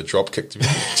famous Jabba drop kick to me.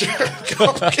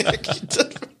 Drop kick.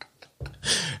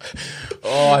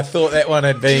 Oh, I thought that one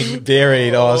had been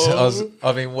buried.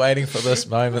 I've been waiting for this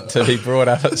moment to be brought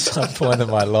up at some point in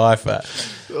my life, but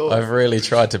I've really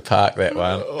tried to park that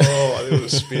one. Oh, it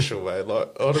was special, mate.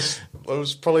 Like, it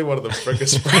was probably one of the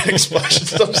biggest brain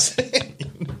explosions I've seen.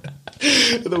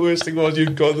 The worst thing was you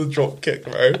got the drop kick,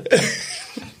 bro.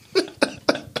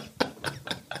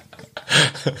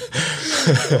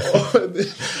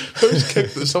 Who's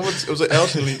kicked it? It was an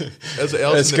Elton.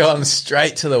 It's gone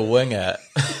straight to the winger,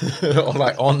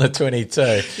 like on the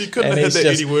 22. You couldn't have had that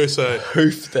any worse.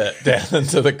 Hoofed it down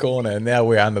into the corner, and now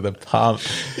we're under the pump.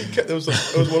 It was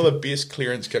one of the best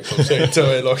clearance kicks I've seen too.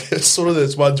 Like it's sort of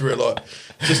those ones where it like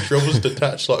just dribbles to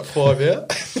touch like 5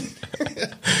 out.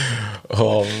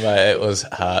 Oh mate, it was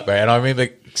hard, man. And I remember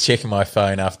checking my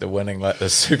phone after winning like the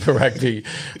Super Rugby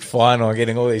final and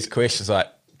getting all these questions like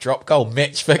drop goal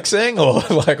match fixing or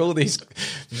like all these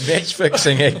match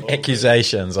fixing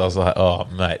accusations. I was like, oh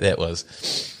mate, that was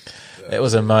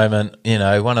a moment,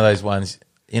 one of those ones,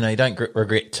 you don't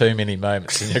regret too many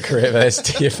moments in your career, but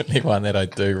that's definitely one that I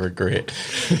do regret.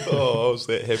 Oh, I was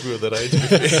that happy with that age.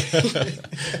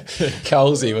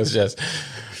 Colsey was just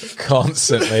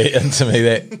constantly into me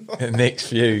that next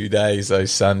few days,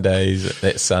 those Sundays,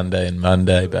 that Sunday and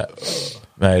Monday, but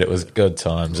mate, it was good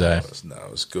times, eh?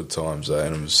 It was good times, eh?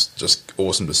 And it was just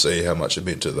awesome to see how much it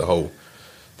meant to the whole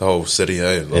city,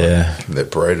 eh? Like,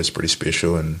 that parade is pretty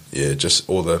special, and just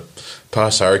all the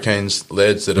past Hurricanes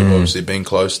lads that have obviously been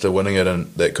close to winning it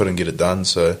and that couldn't get it done.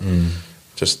 So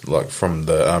just like from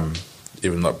the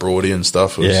even like Broady and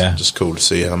stuff, it was just cool to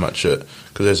see how much it.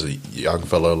 Because as a young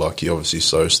fellow, like you're obviously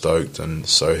so stoked and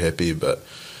so happy, but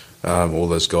all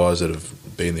those guys that have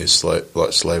been there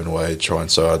slaving away, trying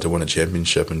so hard to win a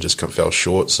championship and just fell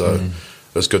short. So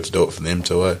it was good to do it for them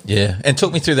too, eh? Yeah, and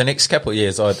took me through the next couple of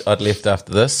years. I'd left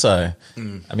after this, so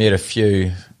I met a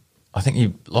few. I think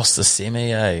you lost the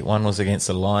semi, eh? One was against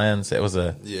the Lions. That was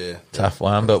a tough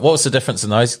one. But what was the difference in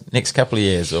those next couple of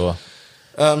years? Or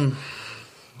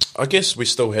I guess we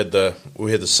still had the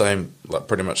same like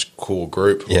pretty much core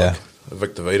group. Like,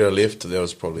 Victor Vito left. That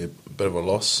was probably a bit of a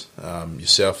loss.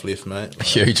 Yourself left, mate.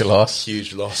 Huge loss.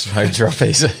 Huge loss. No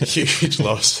droppies. Huge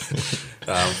loss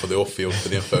for the off-field, for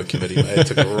the info committee, mate. It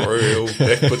took a real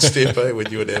backward step,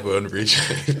 when you and everyone reached.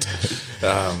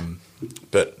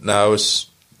 But no,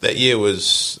 that year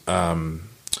was,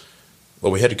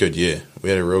 we had a good year. We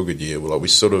had a real good year.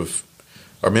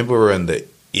 I remember we were in the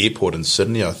airport in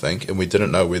Sydney, I think, and we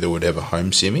didn't know whether we'd have a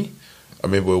home semi. I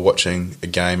remember we were watching a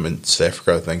game in South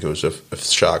Africa, I think it was, if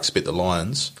Sharks beat the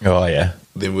Lions. Oh, yeah.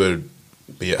 Then we'd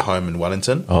be at home in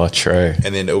Wellington. Oh, true.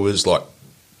 And then it was like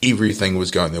everything was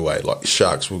going their way. Like,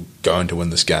 Sharks were going to win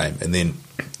this game. And then,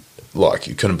 like,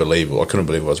 you couldn't believe it. I couldn't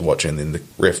believe I was watching. And then the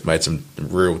ref made some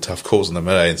real tough calls in the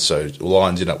middle. And so the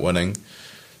Lions ended up winning.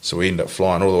 So we ended up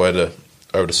flying all the way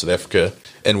over to South Africa.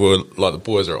 And we were like, the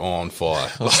boys are on fire.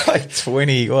 It was like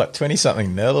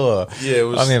 20-something nil? Or, yeah, it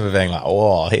was. I remember being like,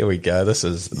 oh, here we go.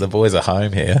 The boys are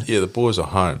home here. Yeah, the boys are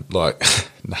home. Like,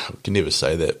 no, we can never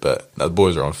say that, but no, the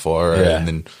boys are on fire. Yeah. And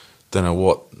then, don't know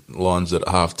what Lions did at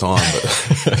half time,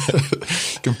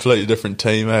 but completely different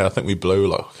team, eh? I think we blew,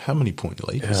 like, how many point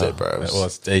lead was that, bro? It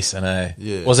was decent, eh?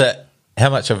 Yeah. Was it, how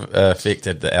much of effect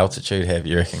did the altitude have,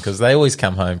 you reckon? Because they always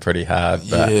come home pretty hard.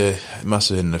 But yeah, it must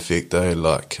have had an effect, though.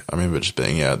 Like, I remember just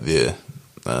being out there.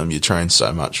 You train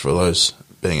so much for those,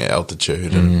 being at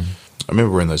altitude. And I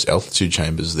remember we're in those altitude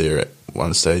chambers there at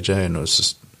one stage, and it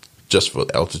was just for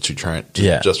altitude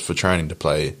just for training to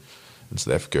play in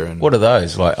South Africa. And what are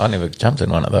those? Like, I never jumped in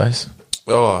one of those.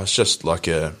 oh, it's just like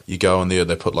you go in there,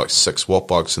 they put like 6 watt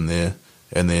bikes in there,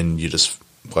 and then you just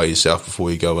play yourself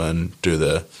before you go in, do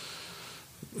the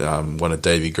one of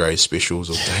Davey Gray's specials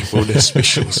or Dave Wilder's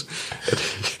specials.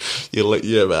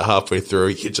 You're about halfway through,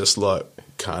 you just like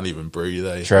can't even breathe.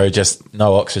 Eh? True, just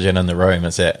no oxygen in the room.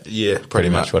 Is that pretty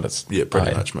much what it's? Yeah,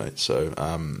 pretty much, mate. So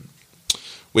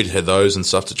we had those and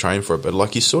stuff to train for it, but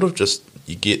like you sort of just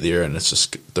you get there and it's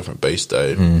just a different beast,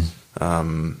 eh?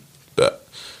 But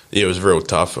yeah, it was real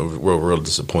tough, and we were real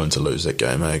disappointed to lose that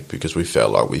game, eh? Because we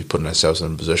felt like we put ourselves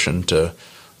in a position to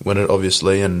win it,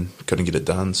 obviously, and couldn't get it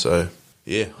done. So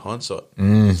yeah, hindsight.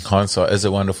 Hindsight is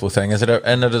a wonderful thing. Is it?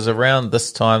 And it is around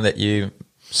this time that you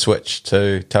switched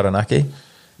to Taranaki.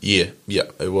 Yeah,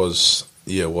 it was.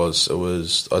 Yeah, it was.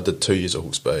 I did 2 years at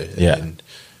Hawke's Bay and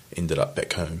ended up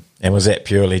back home. And was that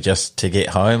purely just to get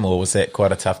home, or was that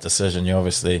quite a tough decision? You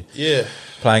obviously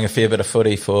playing a fair bit of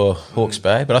footy for Hawke's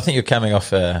Bay, but I think you're coming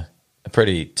off a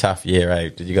pretty tough year, eh?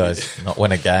 Did you guys not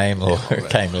win a game or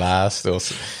came last? Or,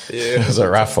 it was a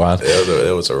rough one.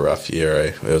 It was a rough year,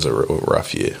 eh? It was a real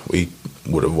rough year. We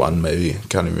would have won maybe.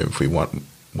 Can't even remember if we won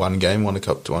one game, won a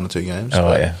couple, 1 or 2 games.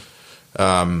 Oh,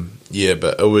 yeah.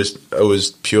 But it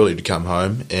was purely to come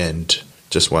home and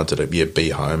just wanted to be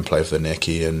home, play for the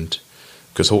Naki, and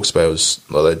because Hawke's Bay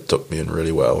they took me in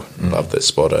really well. Loved that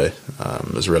spot, eh?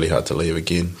 It was really hard to leave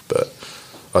again, but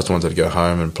I just wanted to go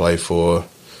home and play for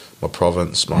my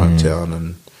province, my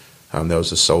hometown, and that was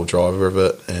the sole driver of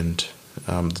it, and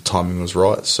the timing was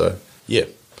right. So yeah.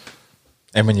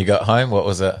 And when you got home, what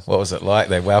was it like?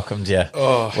 They welcomed you,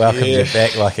 you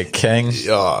back like a king.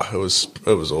 Yeah, it was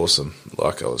awesome.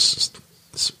 Like it's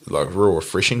like real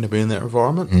refreshing to be in that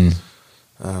environment.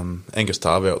 Angus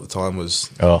Tarbell at the time was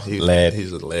lad.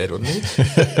 He's a lad, wasn't he?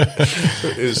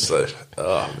 He was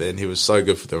he was so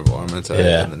good for the environment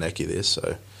and the Naki there.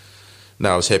 So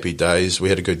no, it was happy days. We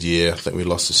had a good year. I think we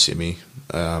lost the semi,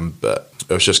 but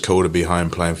it was just cool to be home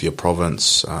playing for your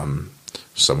province.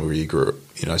 Somewhere where you grew up,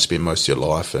 spend most of your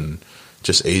life, and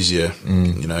just easier,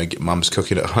 get mum's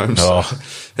cooking at home. So how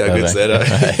good's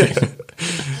that,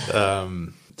 eh?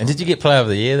 And did you get Player of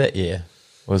the Year that year?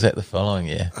 Or was that the following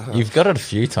year? You've got it a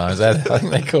few times. I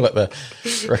think they call it the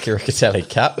Ricky Riccatelli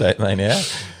Cup, don't they now?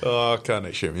 Oh, I can't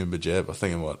actually remember, Jab. I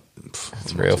think I'm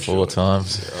 3 or 4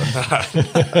 times.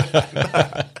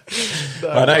 No,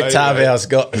 I know Tarbell's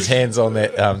got his hands on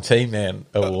that Team Man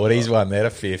award. He's won that a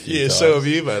fair few times. Yeah, so have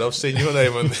you, mate. I've seen your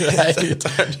name on there.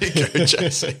 Don't you go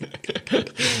chasing.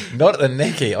 Not at the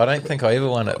Naki. I don't think I ever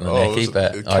won it in the Naki,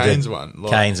 but Canes won.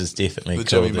 Like, Canes is definitely the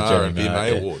cool. Jimmy Maher and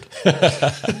BMA award.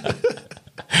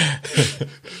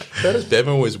 How does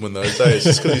Bevan always win those days?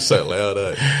 Just because he's so loud,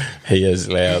 eh? He is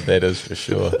loud, that is for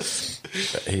sure.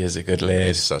 But he is a good lad.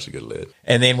 He's such a good lad.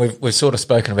 And then we've sort of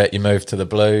spoken about your move to the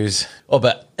Blues. Oh,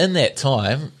 but in that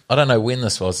time, I don't know when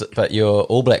this was, but your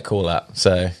All Black call-up.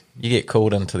 So you get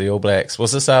called into the All Blacks.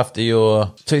 Was this after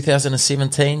your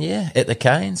 2017 year at the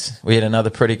Canes? We had another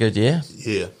pretty good year.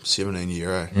 Yeah, 17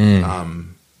 year, eh?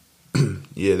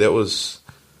 That was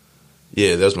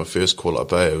my first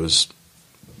call-up, eh? It was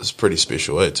pretty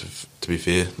special, eh, to be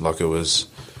fair. Like, it was...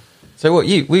 So what,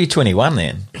 were you 21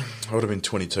 then? I would have been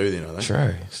 22 then, I think.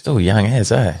 True. Still young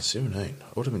as, eh? 17. I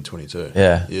would have been 22.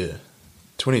 Yeah. Yeah.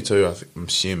 22, I think, I'm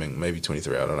assuming, maybe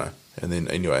 23, I don't know. And then,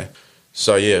 anyway,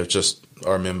 so yeah, I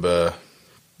remember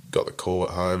got the call at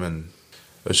home, and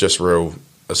it was just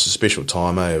it's a special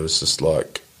time, eh? It was just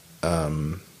like,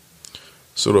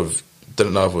 sort of,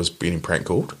 didn't know if it was getting prank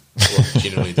called. Well,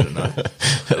 genuinely didn't know.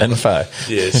 Info.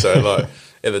 Yeah, so like,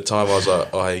 at the time I was like,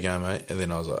 oh, how you going, mate? And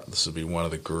then I was like, this would be one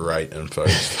of the great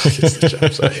infos.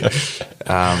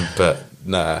 But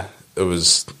nah, it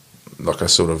was like I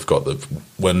sort of got the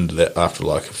wind that after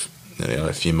like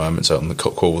a few moments out on the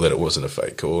call that it wasn't a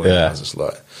fake call. And Yeah. I was just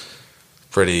like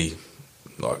pretty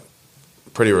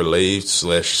relieved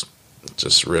 /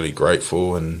 just really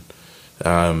grateful. And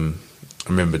I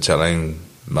remember telling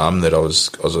Mum that I was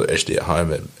actually at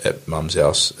home at Mum's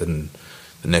house in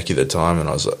the Naki at the time, and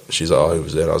she's like, oh, who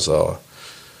was that? I was like, oh,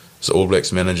 it's the All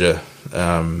Blacks manager.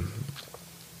 Yeah,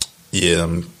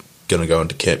 I'm gonna go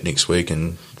into camp next week,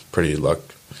 and pretty like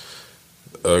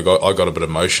I got a bit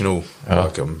emotional. Oh.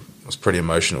 Like it was pretty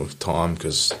emotional time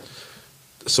because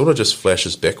it sort of just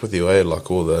flashes back with you, eh?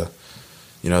 Like all the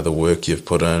the work you've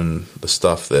put in, the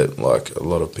stuff that like a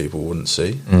lot of people wouldn't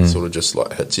see. It sort of just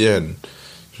like hits you, and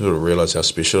you sort of realise how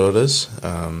special it is.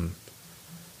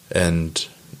 And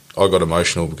I got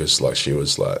emotional because like she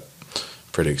was like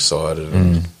pretty excited,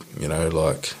 and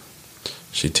like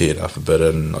she teared up a bit,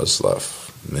 and I was like,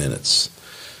 man, it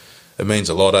means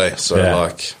a lot, eh? So Yeah.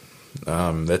 like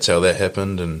that's how that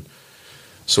happened, and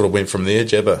sort of went from there.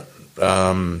 Jabba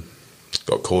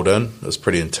got called in. It was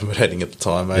pretty intimidating at the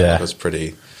time, eh? Yeah. It was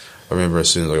pretty. I remember as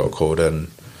soon as I got called in,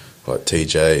 like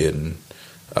TJ and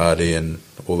Artie and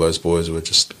all those boys they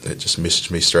just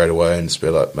messaged me straight away and just be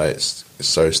like, mate, it's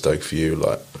so stoked for you,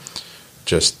 like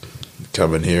just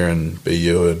come in here and be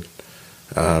you,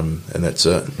 and that's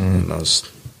it. And I was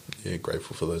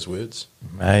grateful for those words,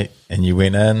 Mate, and you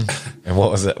went in, and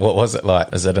what was it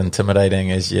like? Is it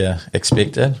intimidating as you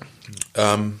expected?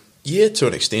 Yeah, to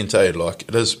an extent, eh? Like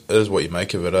it is what you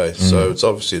make of it, eh? So it's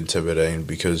obviously intimidating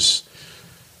because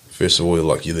first of all,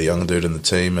 you're the young dude in the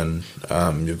team, and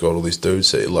you've got all these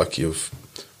dudes that like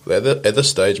at this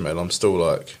stage, mate. I'm still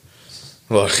like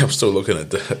I'm still looking at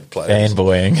the players,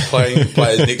 Fanboying.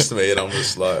 players next to me, and I'm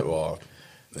just like, wow,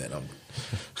 man, I'm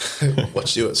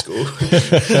watched you at school,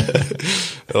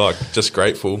 like just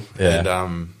grateful, Yeah.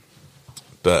 and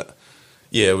but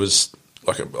yeah, it was.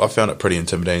 Like I found it pretty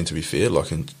intimidating, to be fair. Like,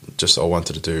 and just I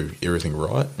wanted to do everything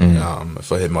right.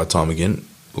 If I had my time again,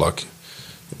 like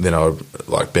then I would,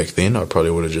 like back then, I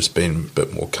probably would have just been a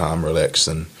bit more calm, relaxed,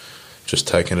 and just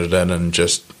taken it in and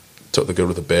just took the good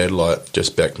with the bad. Like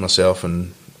just backed myself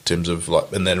in terms of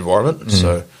like in that environment.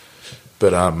 So,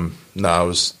 but no, it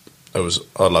was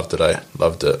I loved it.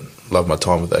 Loved it. Loved my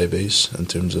time with the ABs in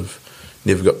terms of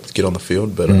never got to get on the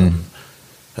field, but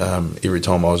every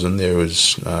time I was in there, it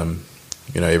was.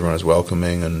 Everyone was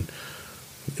welcoming, and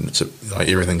it's like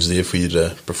everything's there for you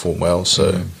to perform well.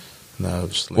 So, no.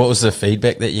 What was the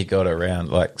feedback that you got around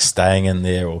like staying in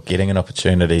there or getting an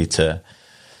opportunity to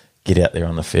get out there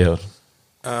on the field?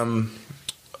 I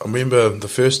remember the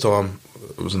first time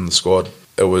I was in the squad,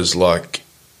 it was like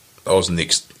I was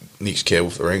next cab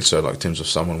off the rank. So, like in terms of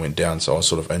someone went down, so I was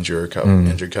sort of injury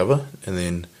cover, and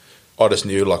then I just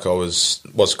knew like I was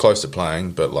close to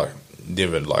playing, but like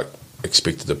never like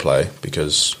expected to play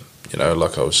because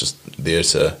like I was just there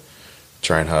to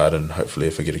train hard, and hopefully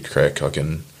if I get a crack I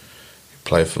can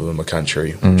play for my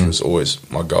country, which was always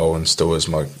my goal and still is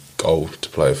my goal, to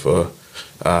play for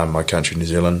my country, New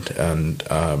Zealand. And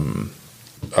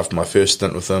after my first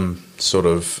stint with them, sort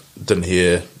of didn't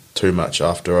hear too much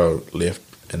after I left,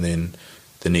 and then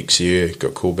the next year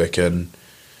got called back in.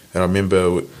 And I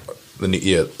remember in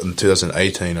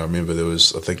 2018 I remember I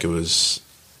think it was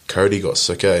Cody got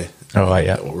sick, eh? Oh,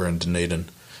 yeah. We're in Dunedin.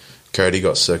 Cody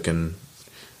got sick, and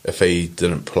if he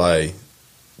didn't play,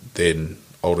 then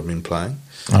I would have been playing.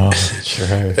 Oh,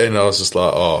 true. And I was just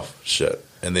like, oh, shit.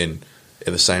 And then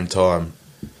at the same time,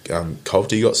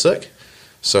 Colty got sick.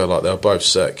 So, like, they were both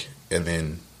sick. And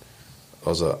then I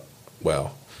was like,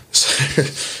 wow.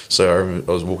 So I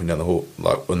remember I was walking down the hall,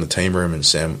 like, in the team room, and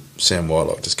Sam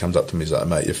Whitelock just comes up to me. He's like,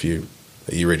 mate, are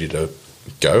you ready to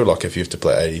go? Like, if you have to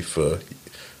play 80 for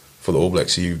the All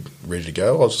Blacks, are you ready to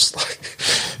go? I was just like,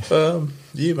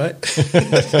 yeah, mate.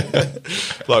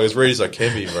 Like, as ready as I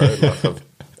can be, bro.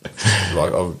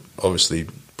 Like I obviously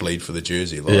bleed for the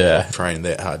jersey. Like, Yeah. I've trained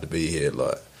that hard to be here.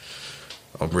 Like,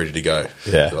 I'm ready to go.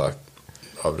 Yeah. Like,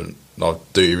 I'll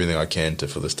do everything I can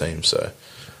for this team. So,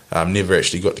 never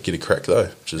actually got to get a crack though,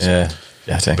 which is Yeah.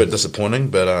 a bit disappointing.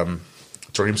 But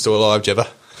dream's still alive, Jabba.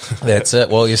 That's it.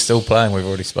 While you're still playing, we've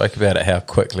already spoke about it, how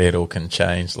quickly it all can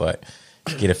change. Like,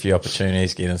 you get a few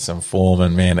opportunities, get in some form,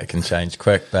 and man, it can change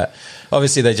quick. But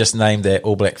obviously, they just named that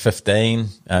All Black 15.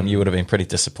 You would have been pretty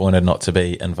disappointed not to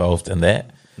be involved in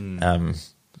that.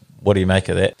 What do you make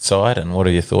of that side, and what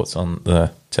are your thoughts on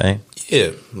the team?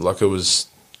 Yeah, like it was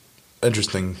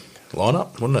interesting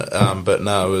lineup, wasn't it? But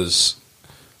no, it was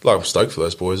like I'm stoked for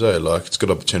those boys. Like it's a good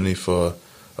opportunity for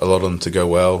a lot of them to go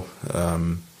well.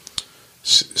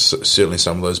 Certainly,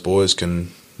 some of those boys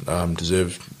can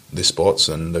deserve their spots,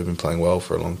 and they've been playing well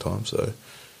for a long time. So,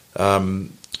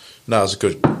 no, it's a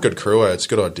good crew. It's a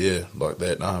good idea like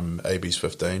that. AB's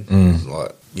 15,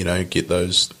 like get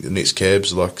those the next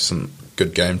cabs like some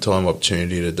good game time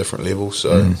opportunity at a different level.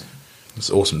 So it's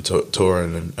awesome tour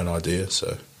and an idea.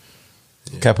 So,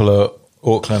 a couple of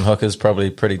Auckland hookers probably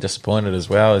pretty disappointed as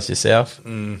well as yourself.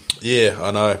 Yeah,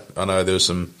 I know. There's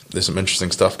some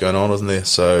interesting stuff going on, wasn't there?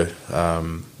 So,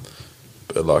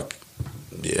 but like,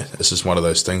 yeah, it's just one of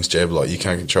those things, Jeb. Like you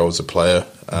can't control as a player,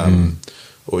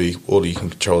 all you can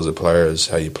control as a player is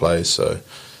how you play. So,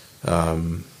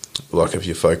 like if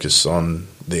you focus on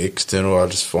the external, I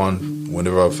just find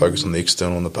whenever I focus on the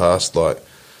external in the past, like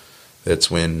that's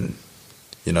when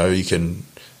you can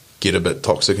get a bit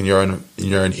toxic in your own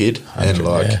head, and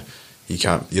like you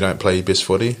don't play your best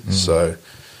footy. So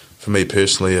for me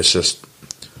personally, it's just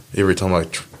every time I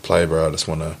play, bro, I just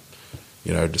want to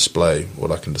display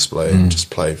what I can display and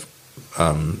just play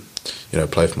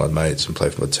play for my mates and play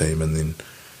for my team, and then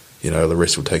the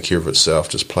rest will take care of itself.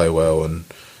 Just play well and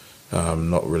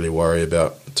not really worry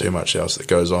about too much else that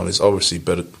goes on. There's obviously a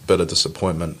bit of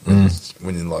disappointment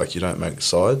when you don't make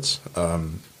sides,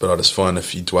 but I just find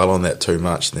if you dwell on that too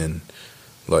much, then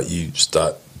like you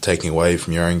start taking away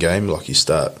from your own game. Like you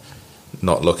start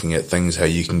not looking at things how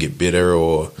you can get better,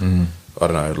 or I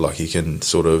don't know, like you can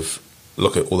sort of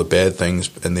look at all the bad things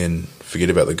and then forget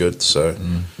about the good. So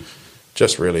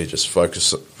just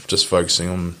focusing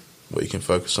on what you can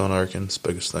focus on, I reckon, is the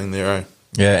biggest thing there, eh?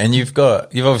 Yeah, and you've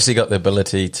obviously got the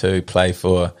ability to play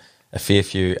for a fair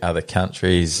few other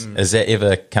countries. Has that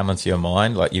ever come into your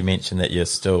mind? Like you mentioned that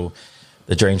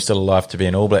the dream's still alive to be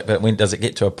an All Black, but when does it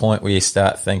get to a point where you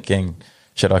start thinking,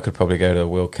 shit, I could probably go to a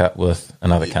World Cup with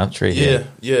another country here?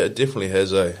 Yeah, it definitely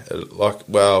has to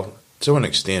an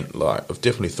extent, like I've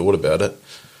definitely thought about it.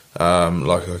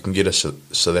 Like I can get a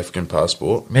South African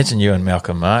passport. Imagine you and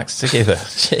Malcolm Marx together.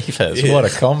 Jeepers, what a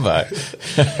combo.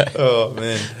 Oh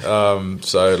man.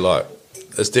 So like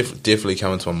it's definitely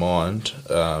come into my mind.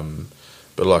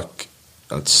 But like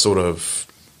it's sort of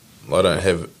I don't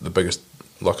have the biggest,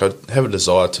 like I have a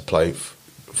desire to play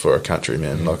for a country,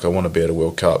 man. Like I want to be at a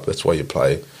World Cup. That's why you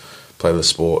play the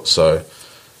sport. So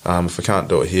if I can't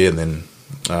do it here, then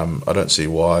I don't see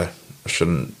why I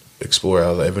shouldn't explore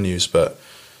other avenues. But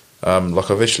like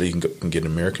eventually you can get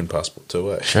an American passport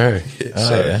too, eh? Sure.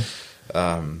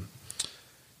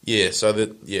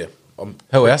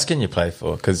 Who else can you play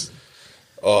for? Because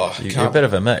you're a bit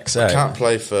of a mix, eh? I can't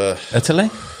play for Italy?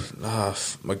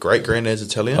 My great-granddad's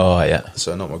Italian. Oh, yeah.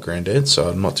 So not my granddad, so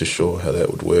I'm not too sure how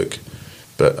that would work.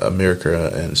 But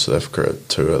America and South Africa are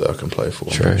two that I can play for,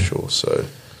 I'm pretty sure. So.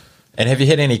 And have you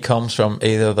had any comms from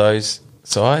either of those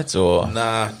sides? Or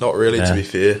Nah, not really, to be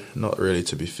fair. Not really,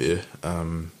 to be fair.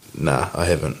 Nah, I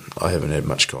haven't had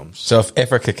much comms. So if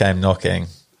Africa came knocking,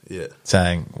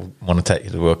 saying, want to take you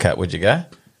to the World Cup, would you go?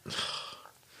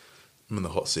 I'm in the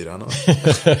hot seat, aren't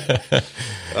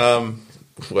I?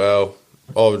 Well,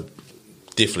 I would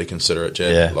definitely consider it,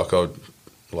 Jed. Yeah. Like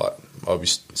I'd be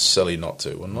silly not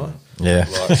to, wouldn't I? Yeah.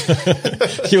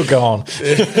 Like, you're gone.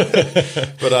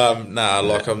 But nah,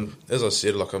 like as I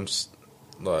said, like I'm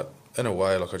like in a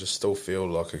way, like I just still feel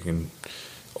like I can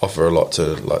offer a lot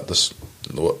to like this,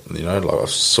 like I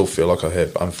still feel like I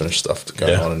have unfinished stuff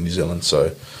going on in New Zealand.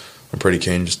 So I'm pretty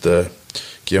keen just to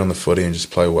get on the footy and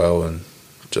just play well and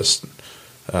just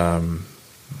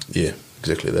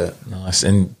exactly that. Nice.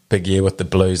 And big year with the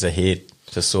Blues ahead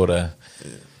to sort of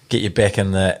get you back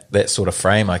in that sort of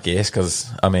frame, I guess, because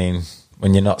I mean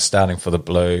when you're not starting for the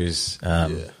Blues,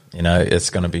 it's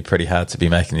going to be pretty hard to be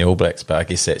making the All Blacks, but I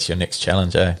guess that's your next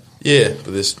challenge, eh? Yeah,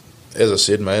 but there's, as I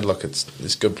said, mate, like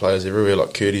there's good players everywhere.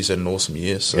 Like Curdy's had an awesome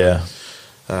year, so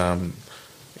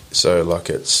so like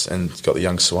and got the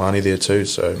young Swanee there too.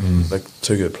 So like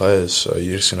two good players. So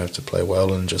you're just gonna have to play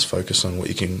well and just focus on what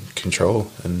you can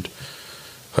control and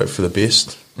hope for the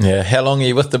best. Yeah. How long are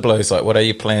you with the Blues? Like, what are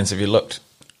your plans? Have you looked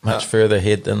much further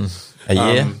ahead than a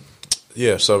year?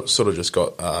 Yeah, so sort of just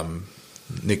got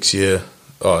next year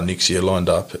lined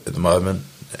up at the moment,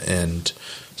 and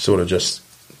sort of just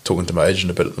talking to my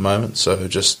agent a bit at the moment. So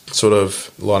just sort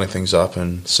of lining things up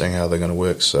and seeing how they're going to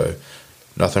work. So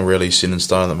nothing really set in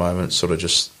stone at the moment. Sort of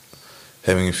just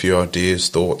having a few ideas,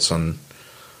 thoughts on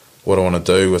what I want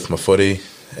to do with my footy,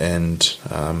 and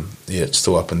it's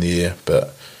still up in the air,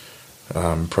 but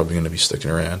I'm probably going to be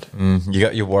sticking around. You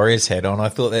got your Warriors hat on. I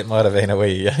thought that might have been a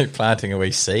wee planting a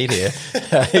wee seed here.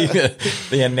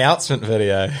 The announcement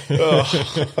video.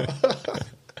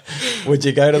 Would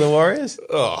you go to the Warriors?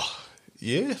 Oh,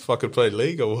 yeah, if I could play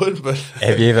league, I would. But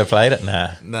Have you ever played it?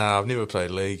 Nah. nah, I've never played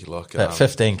league. Like, But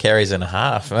 15 carries and a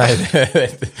half, mate.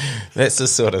 That's the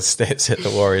sort of stats that the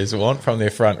Warriors want from their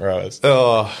front rowers.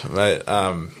 oh, mate,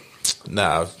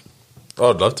 nah,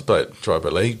 I'd love to try a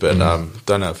league, but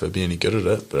don't know if I'd be any good at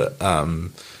it. But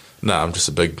I'm just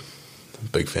a big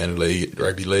fan of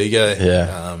rugby league.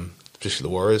 Yeah. Especially the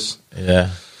Warriors.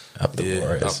 Yeah. Up the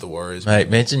Warriors. Up the Warriors. Mate,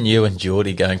 imagine you and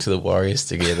Geordie going to the Warriors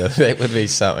together. That would be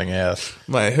something else.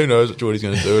 Mate, who knows what Geordie's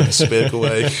going to do in a sabbatical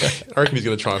way. I reckon he's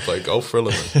going to try and play golf for a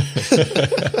living.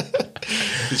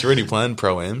 He's already playing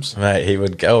pro-ams. Mate, he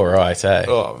would go all right, eh?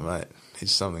 Oh, mate,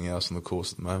 he's something else on the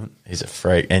course at the moment. He's a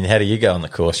freak. And how do you go on the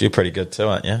course? You're pretty good too,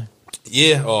 aren't you?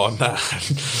 Yeah,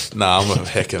 nah, I'm a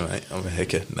hacker, mate. I'm a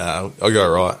hacker. Nah, I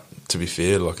go right, to be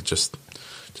fair. Like, just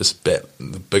bet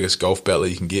the biggest golf battle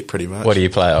you can get, pretty much. What do you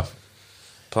play off?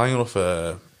 Playing off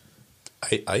a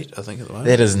 8, I think, at the moment.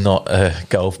 That is not a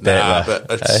golf Nah, battler.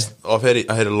 but it's,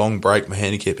 I had a long break. My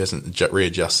handicap hasn't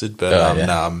readjusted, but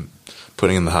I'm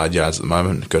putting in the hard yards at the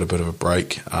moment. Got a bit of a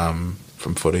break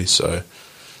from footy, so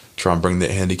try and bring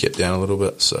that handicap down a little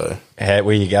bit. So Where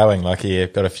are you going? Like,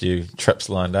 you've got a few trips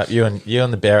lined up. You and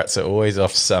the Barretts are always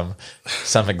off some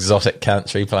exotic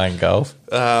country playing golf.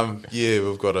 yeah,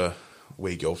 we've got a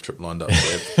wee golf trip lined up.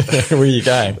 Where are you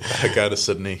going? I go to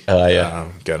Sydney. Oh, yeah.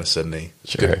 Going to Sydney.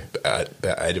 Sure. Good,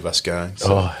 about 8 of us going.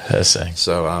 So,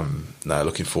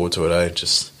 Looking forward to it, eh?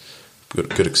 Just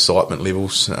good excitement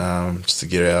levels, just to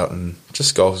get out, and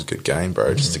just golf's a good game,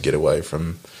 bro, just to get away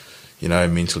from,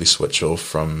 mentally switch off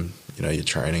from, your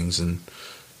trainings, and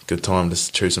good time just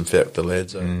to chew some fat with the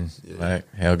lads. Mate,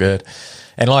 how good.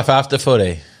 And life after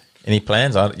footy, any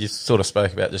plans? You sort of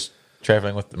spoke about just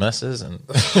travelling with the missus, and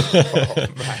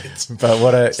Mate. but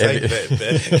what a Take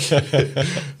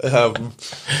that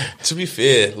back. To be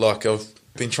fair, like, I've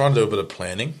been trying to do a bit of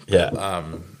planning. Yeah.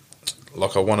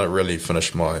 Like, I want to really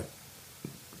finish my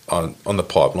on the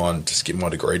pipeline, just get my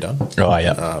degree done. Oh,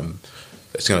 yeah.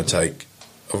 It's going to take.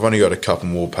 I've only got a couple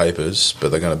more papers, but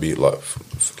they're going to be like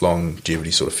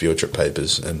longevity sort of field trip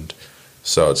papers, and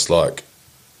so it's like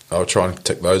I'll try and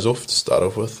tick those off to start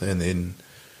off with, and then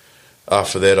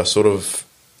after that, I sort of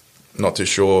not too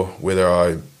sure whether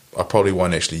I probably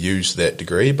won't actually use that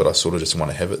degree, but I sort of just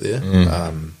want to have it there.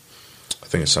 I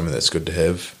think it's something that's good to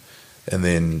have, and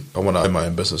then I want to own my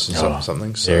own business and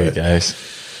something. So There he goes.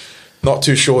 not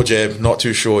too sure, Jab. Not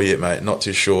too sure yet, mate. Not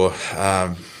too sure.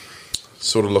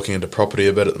 Sort of looking into property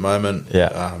a bit at the moment.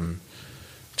 Yeah.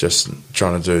 Just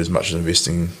trying to do as much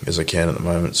investing as I can at the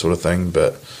moment, sort of thing.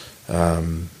 But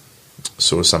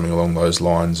sort of something along those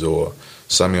lines, or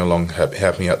something along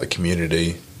helping out the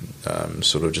community.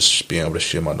 Sort of just being able to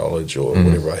share my knowledge or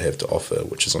whatever I have to offer,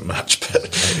 which isn't much,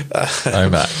 but So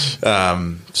much.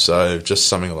 so just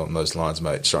something along those lines,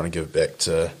 mate. Trying to give back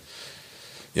to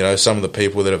some of the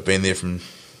people that have been there from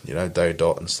day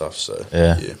dot and stuff. So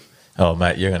Yeah. yeah. Oh,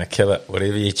 mate, you're going to kill it,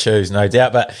 whatever you choose, no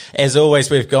doubt. But as always,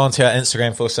 we've gone to our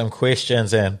Instagram for some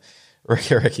questions, and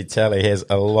Ricky Tally has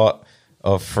a lot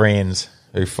of friends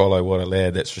who follow What a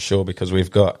Lad, that's for sure, because we've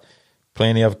got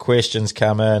plenty of questions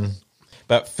come in.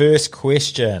 But first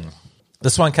question,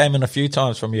 this one came in a few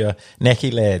times from your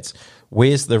Naki lads.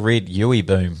 Where's the red Yui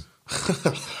boom?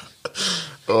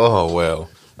 Oh, well.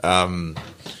 Well,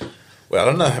 I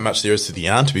don't know how much there is to the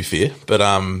yarn, to be fair, but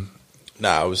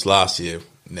it was last year,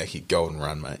 Naki Golden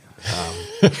Run, mate.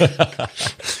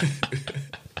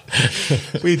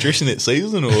 Were you dressing that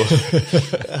season, or?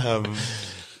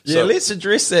 Yeah, let's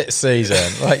address that season.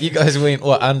 Like, you guys went,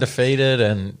 undefeated,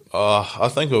 and I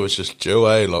think it was just due,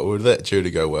 eh? Like, we were that due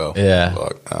to go well. Yeah.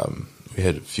 Like, we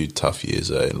had a few tough years,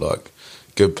 eh? Like,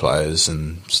 good players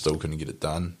and still couldn't get it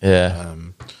done. yeah.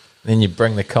 Then you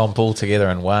bring the comp all together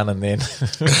in one, and then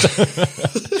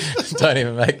don't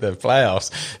even make the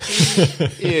playoffs.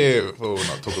 Yeah, well, we'll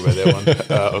not talk about that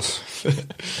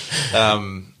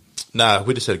one.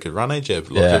 We just had a good run, eh, Jab?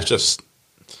 Like, Yeah.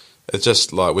 It's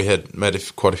just like we had made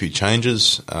quite a few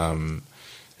changes, and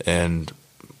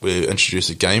we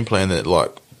introduced a game plan that, like,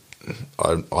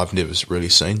 I've never really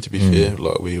seen, to be fair.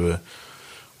 Like, we'd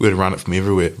run it from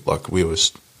everywhere. Like, we're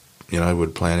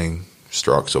planning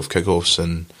strikes off kickoffs,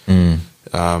 and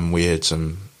we had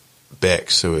some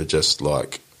backs who were just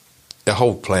like, our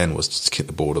whole plan was to get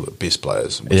the ball to the best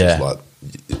players, which is like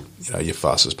you know, your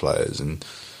fastest players, and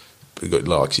we got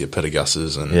like your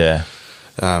Pitagusses and Yeah.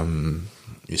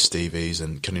 your Stevies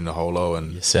and Kinina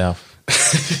and Yourself.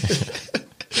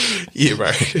 yeah,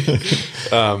 bro.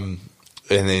 And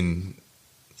then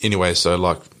anyway, so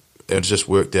like it just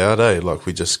worked out, like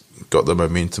we just got the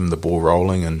momentum, the ball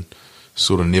rolling, and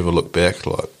sort of never looked back.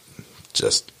 Like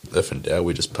just if in doubt,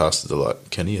 we just passed it to like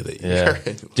Kinnia that year.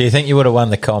 Yeah. Do you think you would have won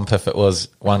the comp if it was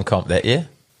one comp that year?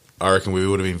 I reckon we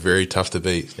would have been very tough to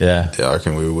beat. Yeah. I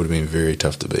reckon we would have been very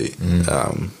tough to beat.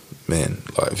 Man,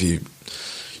 like if you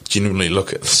genuinely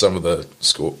look at some of the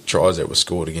tries that were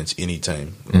scored against any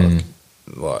team,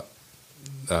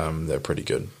 they're pretty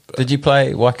good. But Did you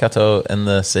play Waikato in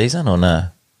the season or no?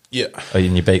 yeah, Oh,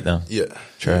 and you beat them? yeah,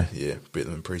 True. yeah, beat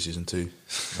them in preseason too.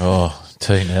 Oh,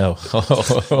 2-0.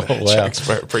 Oh, wow. Jokes,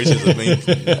 bro. Preseason mean.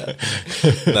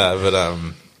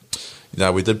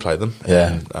 No, we did play them.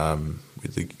 Yeah. And, we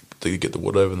did get the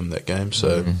wood over them that game.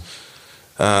 So,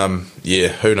 yeah,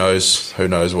 who knows? Who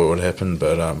knows what would happen?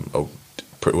 But I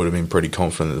would have been pretty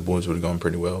confident that the boys would have gone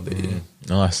pretty well that year.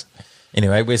 Nice.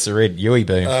 Anyway, where's the red Yui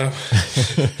boom?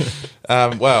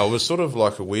 Well, it was sort of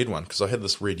like a weird one because I had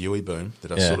this red Yui boom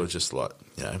that I Yeah. sort of just like,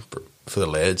 you know, for the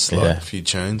lads, like Yeah. a few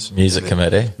tunes. Music And then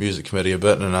committee. Music committee a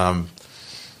bit. And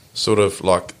sort of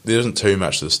like, there isn't too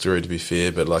much to the story to be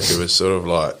fair, but like it was sort of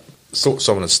like, thought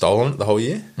someone had stolen it the whole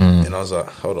year. And I was like,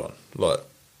 hold on, like,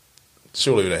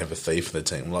 surely we don't have a thief in the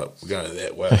team. Like, we're going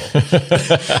that well.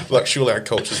 Like, surely our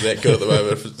culture's that good at the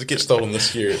moment. If it gets stolen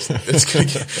this year, it's going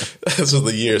to get, this is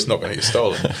the year it's not going to get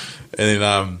stolen. And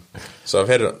then, so I've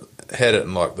had it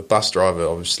in like the bus driver,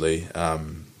 obviously,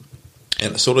 and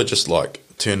it sort of just like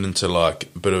turned into like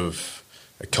a bit of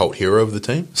a cult hero of the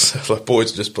team. So like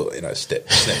boys just put, you know,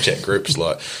 Snapchat groups,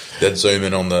 like they'd zoom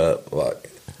in on the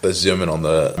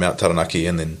Mount Taranaki,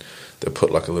 and then they'll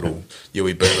put like a little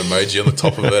Yui boom emoji on the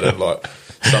top of it, and like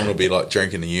someone will be like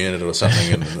drinking a unit or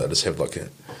something, and they'll just have like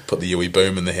put the Yui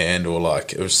boom in the hand, or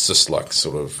like it was just like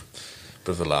sort of a bit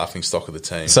of the laughing stock of the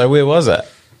team. So where was it?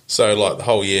 So like the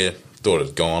whole year, thought it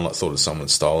had gone, like thought someone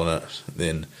had stolen it.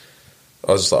 Then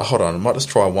I was just like, hold on, I might just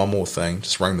try one more thing.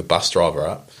 Just rang the bus driver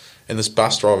up. And this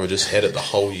bus driver just had it the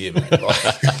whole year, mate.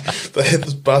 Like,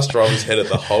 this bus driver's had it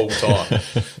the whole time.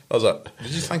 I was like,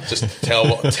 did you think just tell,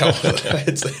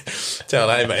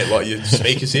 hey mate, like your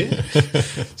speakers here?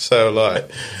 So like,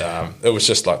 it was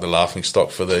just like the laughing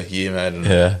stock for the year, mate. And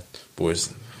Yeah.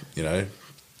 boys, you know,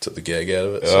 took the gag out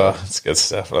of it. So. Oh, it's good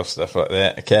stuff. Love stuff like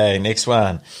that. Okay, next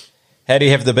one. How do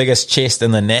you have the biggest chest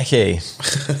in the Naki?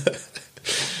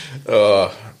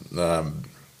 I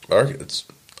reckon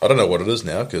I don't know what it is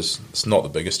now because it's not the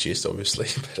biggest chest, obviously.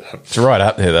 But, It's right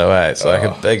up there, though, eh? It's like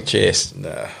a big chest. nah,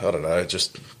 I don't know.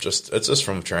 Just it's just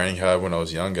from training hard when I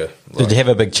was younger. Like, Did you have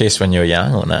a big chest when you were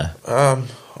young or no? I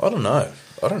don't know.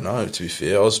 To be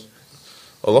fair,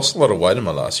 I lost a lot of weight in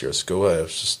my last year at school. I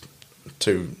was just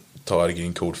too tired of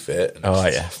getting called fat. And Oh,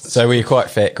 yeah. So were you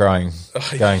quite fat going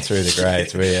through the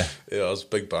grades, were you? Yeah, I was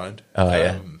big boned. Oh,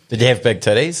 yeah. Did you have big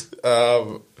titties?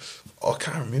 I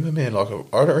can't remember, man. Like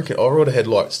I don't reckon I would have had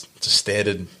like just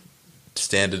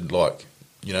standard like,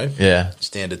 you know, Yeah.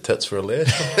 standard tits for a lad.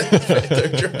 Is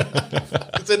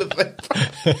that a thing?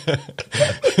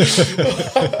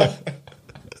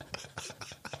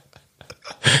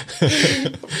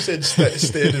 I said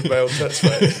standard male tits,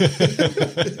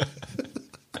 mate.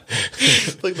 I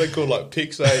think they call like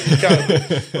pics, eh? You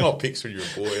can't, not pics when you're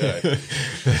a boy, eh?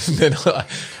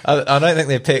 I don't think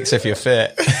they're pecs if you're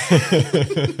fat.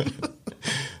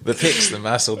 The pecs, the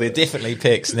muscle, they're definitely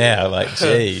pecs now. Like,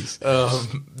 jeez.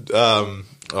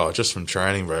 Just from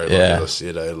training, bro. Like Yeah. as I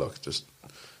said, I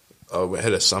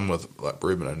had a son with like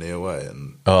Ruben O'Neill,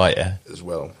 and Oh, yeah. as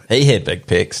well. He had big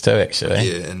pecs too, actually.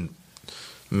 Yeah, and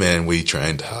man, we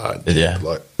trained hard. Yeah.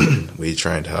 Like we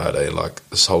trained hard, eh? Like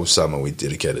this whole summer we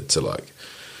dedicated to like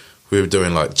we were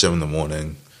doing like gym in the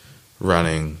morning,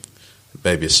 running,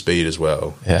 maybe a speed as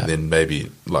well. Yeah. And then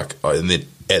maybe like and then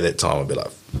at that time I'd be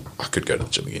like, I could go to the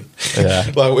gym again. Yeah.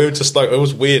 Like we were just like it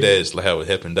was weird as like, how it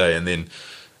happened, eh? And then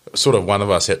sort of one of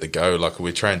us had to go, like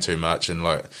we trained too much, and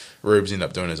like Rubes ended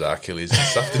up doing his Achilles and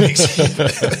stuff the next year.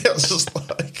 It was just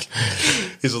like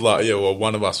he's just like, yeah, well,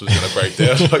 one of us was going to break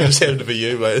down. Like it just happened to be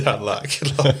you, mate.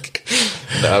 Unluck. Like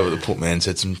no, but the poor man's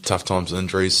had some tough times with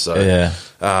injuries. So Yeah.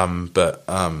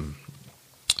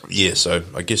 yeah. So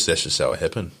I guess that's just how it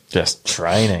happened. Just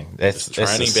training. That's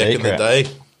Training the back in the secret. day,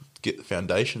 get the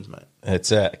foundations, mate.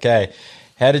 That's it. Okay.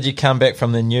 How did you come back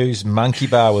from the news? Monkey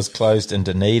Bar was closed in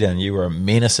Dunedin. You were a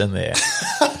menace in there.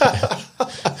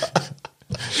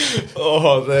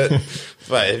 Oh,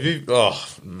 Mate,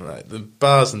 mate, the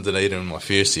bars in Dunedin in my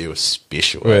first year were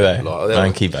special. Were they? Like,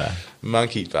 Monkey bar.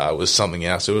 Monkey bar was something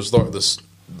else. It was like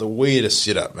the weirdest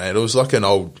setup, man. It was like it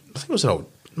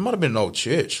might have been an old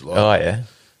church. Like, Oh, yeah.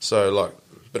 So, like,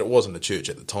 but it wasn't a church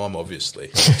at the time, obviously.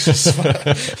 Because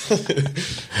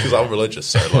I'm religious,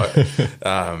 so, like,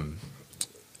 and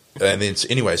then,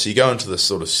 anyway, so you go into this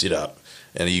sort of setup,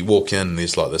 and you walk in, and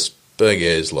there's, like, this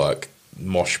big-ass, like,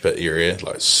 mosh pit area,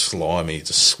 like, slimy,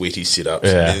 just sweaty setups.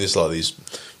 Yeah. And then there's, like,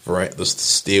 this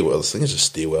stairwell, I think it's a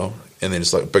stairwell, and then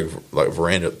it's, like, a big, like,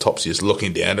 veranda at the top, so you're just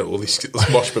looking down at all this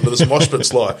mosh pit, but this mosh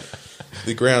pit's, like,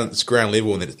 it's ground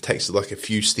level, and then it takes, like, a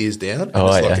few stairs down, and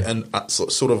Oh, it's, yeah. like, it's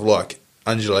sort of, like,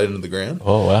 undulated into the ground.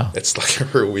 Oh, wow. It's like a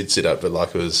real weird setup, but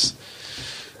like it was,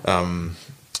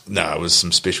 it was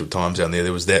some special times down there.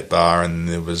 There was that bar, and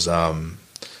there was the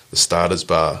starters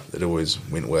bar that always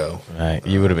went well. Mate,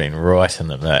 you would have been right in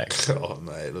the mix. Oh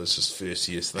mate, it was just first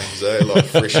year's things, like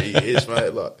fresher years,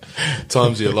 mate, like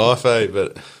times of your life,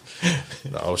 But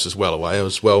no, I was just well away. I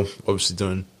was obviously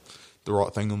doing the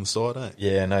right thing on the side,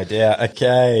 Yeah, no doubt.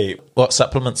 Okay, what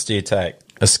supplements do you take?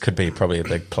 This could be probably a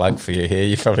big plug for you here.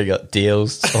 You've probably got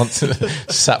deals, sponsored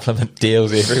supplement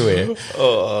deals everywhere.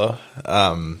 No,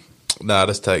 I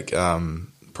just take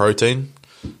protein.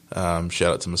 Shout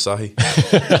out to Masahi.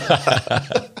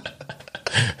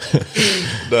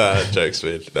 Nah, jokes,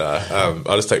 man. Nah,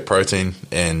 I just take protein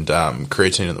and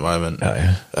creatine at the moment. Oh,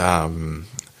 yeah.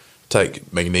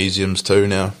 Take magnesiums too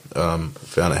now.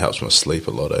 Found it helps my sleep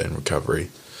a lot and recovery.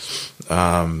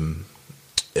 And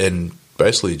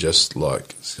basically just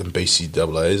like some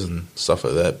BCAAs and stuff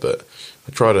like that. But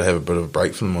I try to have a bit of a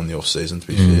break from them on the off season, to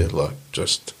be fair. Like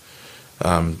just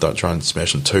don't try and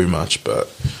smash them too much. But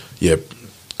yeah,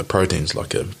 the protein's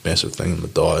like a massive thing in the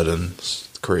diet, and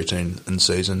creatine in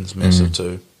season is massive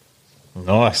too.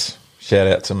 Nice. Shout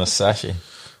out to Masashi.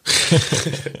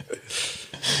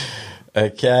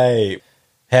 Okay.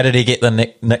 How did he get the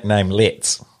nickname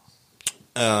Let's?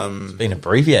 It's been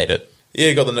abbreviated.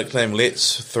 Yeah, got the nickname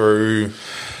Let's through.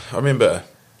 I remember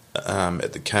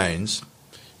at the Canes.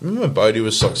 Remember when Bodie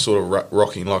was like sort of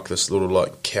rocking like this little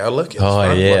like cowlick?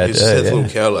 Oh, yeah, like, he just had this yeah. little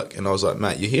cowlick, and I was like,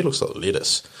 mate, your hair looks like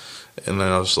lettuce. And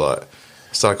then I was like,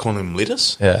 started calling him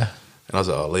Lettuce, Yeah. and I was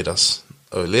like, oh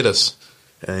lettuce,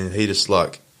 and he just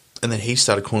like, and then he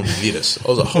started calling me Lettuce. I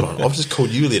was like, hold on, I've just called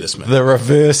you Lettuce, man. The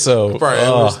reversal. Bro,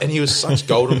 Oh. and he was such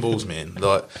golden balls, man.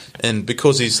 Like, and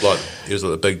because he was like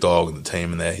the big dog in the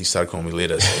team, and that he started calling me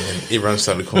Lettuce, and then everyone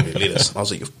started calling me Lettuce. And I was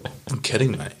like, you're fucking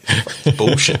kidding, mate. It's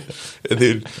bullshit. And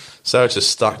then so it just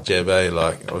stuck, Jab.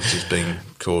 Like I was just being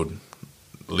called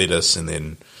Lettuce, and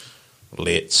then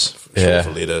Let's Yeah.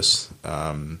 short for lettuce.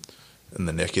 In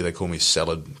the Necky, they call me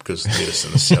Salad because lettuce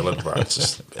in a salad, bro. It's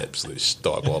just absolutely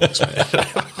diabolical, man.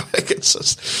 Like, it's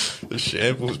just the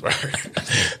shambles, bro.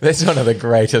 That's one of the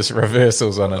greatest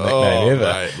reversals on a nickname ever.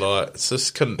 Mate, like it's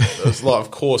just it's like,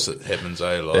 of course it happens,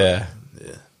 Like, Yeah.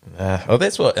 yeah. Well,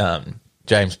 that's what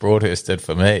James Broadhurst did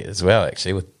for me as well,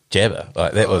 actually, with Jabba.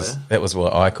 Like that was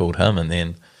what I called him, and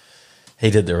then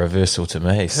he did the reversal to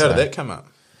me. How did that come up?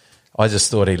 I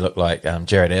just thought he looked like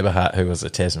Jared Eberhardt, who was a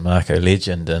Tasman Marco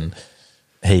legend, and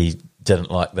he didn't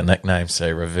like the nickname, so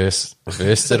he reversed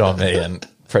it on me, and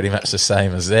pretty much the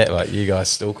same as that. Like, you guys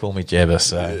still call me Jabba,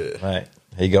 so, mate,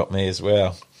 he got me as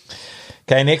well.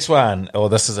 Okay, next one. Oh,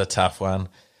 this is a tough one.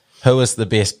 Who is the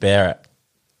best Barrett?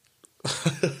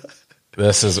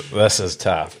 This is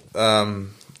tough.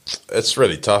 It's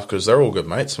really tough because they're all good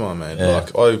mates of mine, man. Yeah.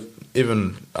 Like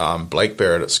even Blake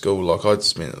Barrett at school. Like I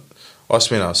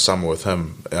spent a summer with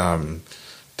him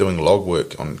doing log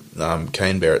work on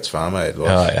Kane Barrett's farm aid. Like,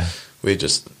 Oh, yeah. we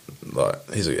just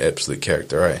like he's an absolute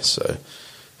character, So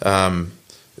I'm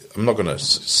not going to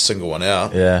single one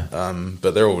out. Yeah.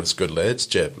 But they're all just good lads,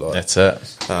 Jab. Like That's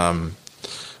it.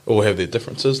 all have their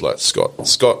differences. Like Scott,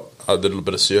 I did a little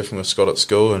bit of surfing with Scott at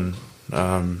school, and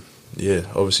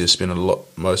obviously I spent a lot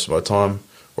of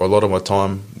my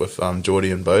time with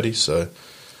Geordie and Bodie. So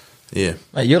yeah,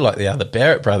 Mate, you're like the other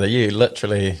Barrett brother. You're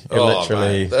literally.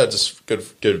 mate, they're just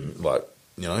good, like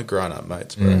grown up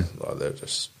mates, bro. Like they're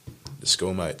just the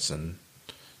schoolmates, and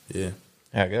yeah.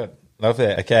 How good. Love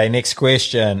that. Okay, next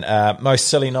question. Most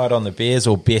silly night on the Bears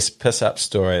or best piss-up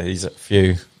story? These are a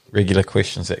few regular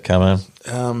questions that come in.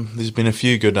 There's been a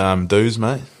few good do's,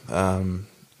 mate.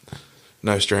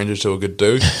 No stranger to a good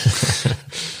do.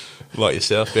 Like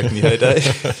yourself back in your heyday.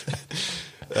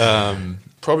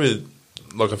 Probably,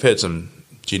 like I've had some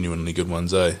genuinely good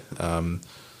ones, It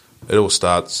all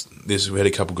starts, we had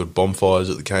a couple good bonfires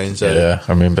at the Canes, Yeah,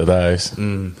 I remember those. I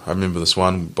remember this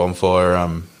one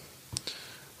bonfire,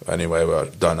 Anyway, well, I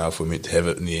don't know if we're meant to have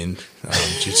it in the end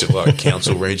due to like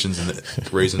council reasons and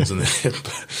that.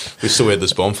 But we still had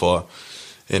this bonfire,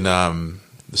 and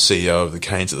the CEO of the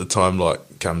Canes at the time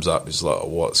like comes up, he's like, oh,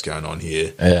 "What's going on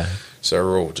here?" Yeah. So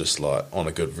we're all just like on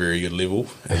a very good level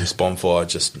at this bonfire,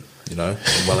 just in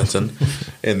Wellington,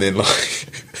 and then like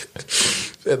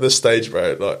at this stage,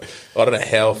 bro, like I don't know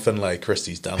how Finlay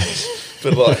Christie's done this,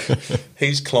 but like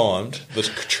he's climbed this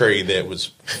tree that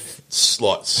was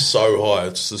like so high,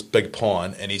 it's this big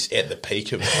pine, and he's at the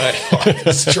peak of it. Like,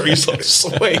 this tree's like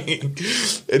swinging,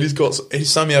 and he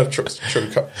somehow took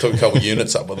a couple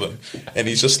units up with him, and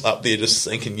he's just up there just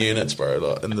sinking units, bro,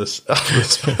 like in this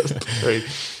tree.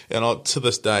 And I, to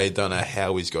this day, don't know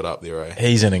how he's got up there.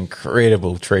 He's an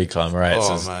incredible tree climber, right? It's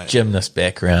his mate. gymnast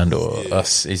background, or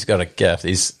he's got a gift.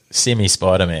 He's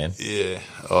semi-Spider-Man. Yeah.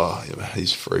 Oh, yeah,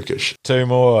 he's freakish. 2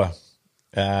 more.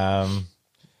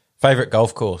 Favourite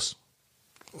golf course?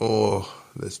 Oh,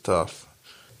 that's tough.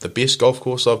 The best golf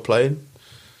course I've played?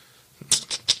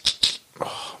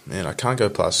 Oh, man, I can't go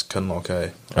past Kinloch,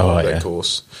 I love that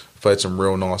course. Played some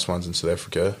real nice ones in South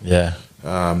Africa. Yeah.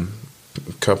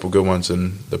 A couple good ones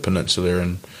in the peninsula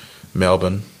in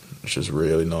Melbourne, which is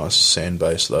really nice,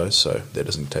 sand-based though, so that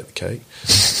doesn't take the cake.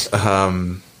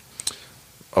 I'm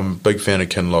a big fan of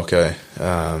Kinloch.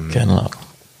 Kinloch.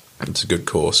 It's a good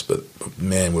course, but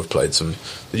man, we've played some.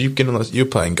 You're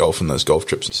playing golf in those golf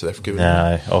trips in South Africa? No,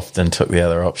 I often took the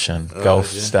other option. Golf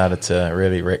started to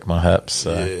really wreck my hips.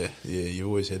 So. Yeah, you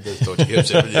always had those dodgy hips,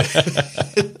 haven't you?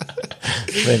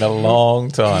 It's been a long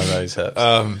time, those hips.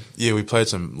 Yeah, we played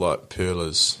some like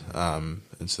Perlers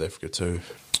in South Africa too.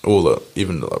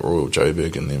 Even like Royal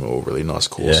Joburg, and them are all really nice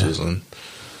courses and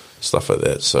stuff like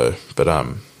that. So, but I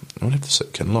would have to say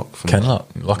Kinloch. Kinloch,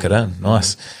 lock it in.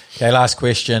 Nice. Okay, last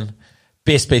question.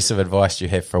 Best piece of advice you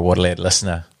have for a Waterlad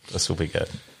listener? This will be good.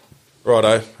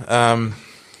 Righto.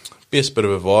 Best bit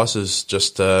of advice is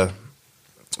just, I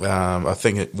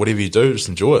think whatever you do, just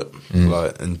enjoy it.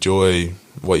 Like, enjoy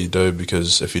what you do,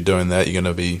 because if you're doing that, you're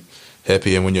going to be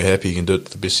happy, and when you're happy, you can do it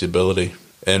to the best of your ability.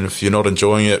 And if you're not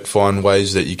enjoying it, find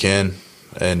ways that you can,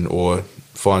 or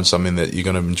find something that you're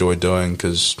going to enjoy doing,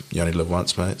 because you only live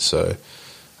once, mate. So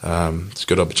it's a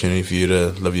good opportunity for you to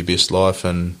live your best life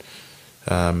and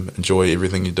enjoy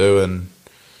everything you do, and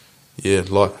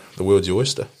like the world's your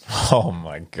oyster. Oh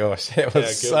my gosh, that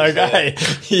was so good.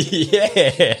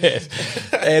 Yeah,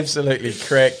 absolutely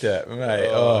cracked it, mate.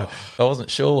 I wasn't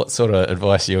sure what sort of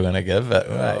advice you were going to give, but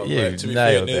mate, you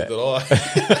nailed it.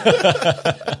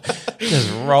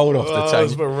 Just rolled off the tongue. I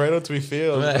was a bit rattled, to be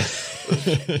fair.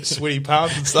 Sweaty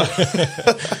palms and stuff.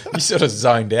 You sort of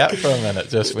zoned out for a minute,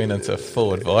 just went into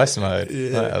full advice mode.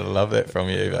 Mate, I love that from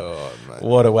you. But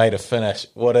what a way to finish.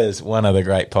 What is one of the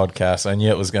great podcasts? I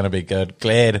knew it was going to be good.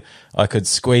 Glad I could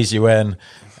squeeze you in.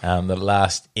 The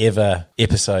last ever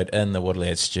episode in the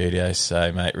Waterlad studio.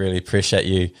 So, mate, really appreciate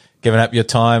you giving up your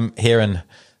time here in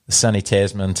the sunny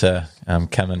Tasman to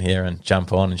come in here and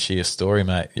jump on and share your story,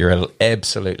 mate. You're an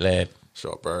absolute lad.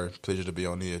 Shot, bro. Pleasure to be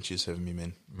on here. Cheers for having me,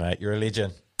 man. Mate, you're a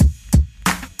legend.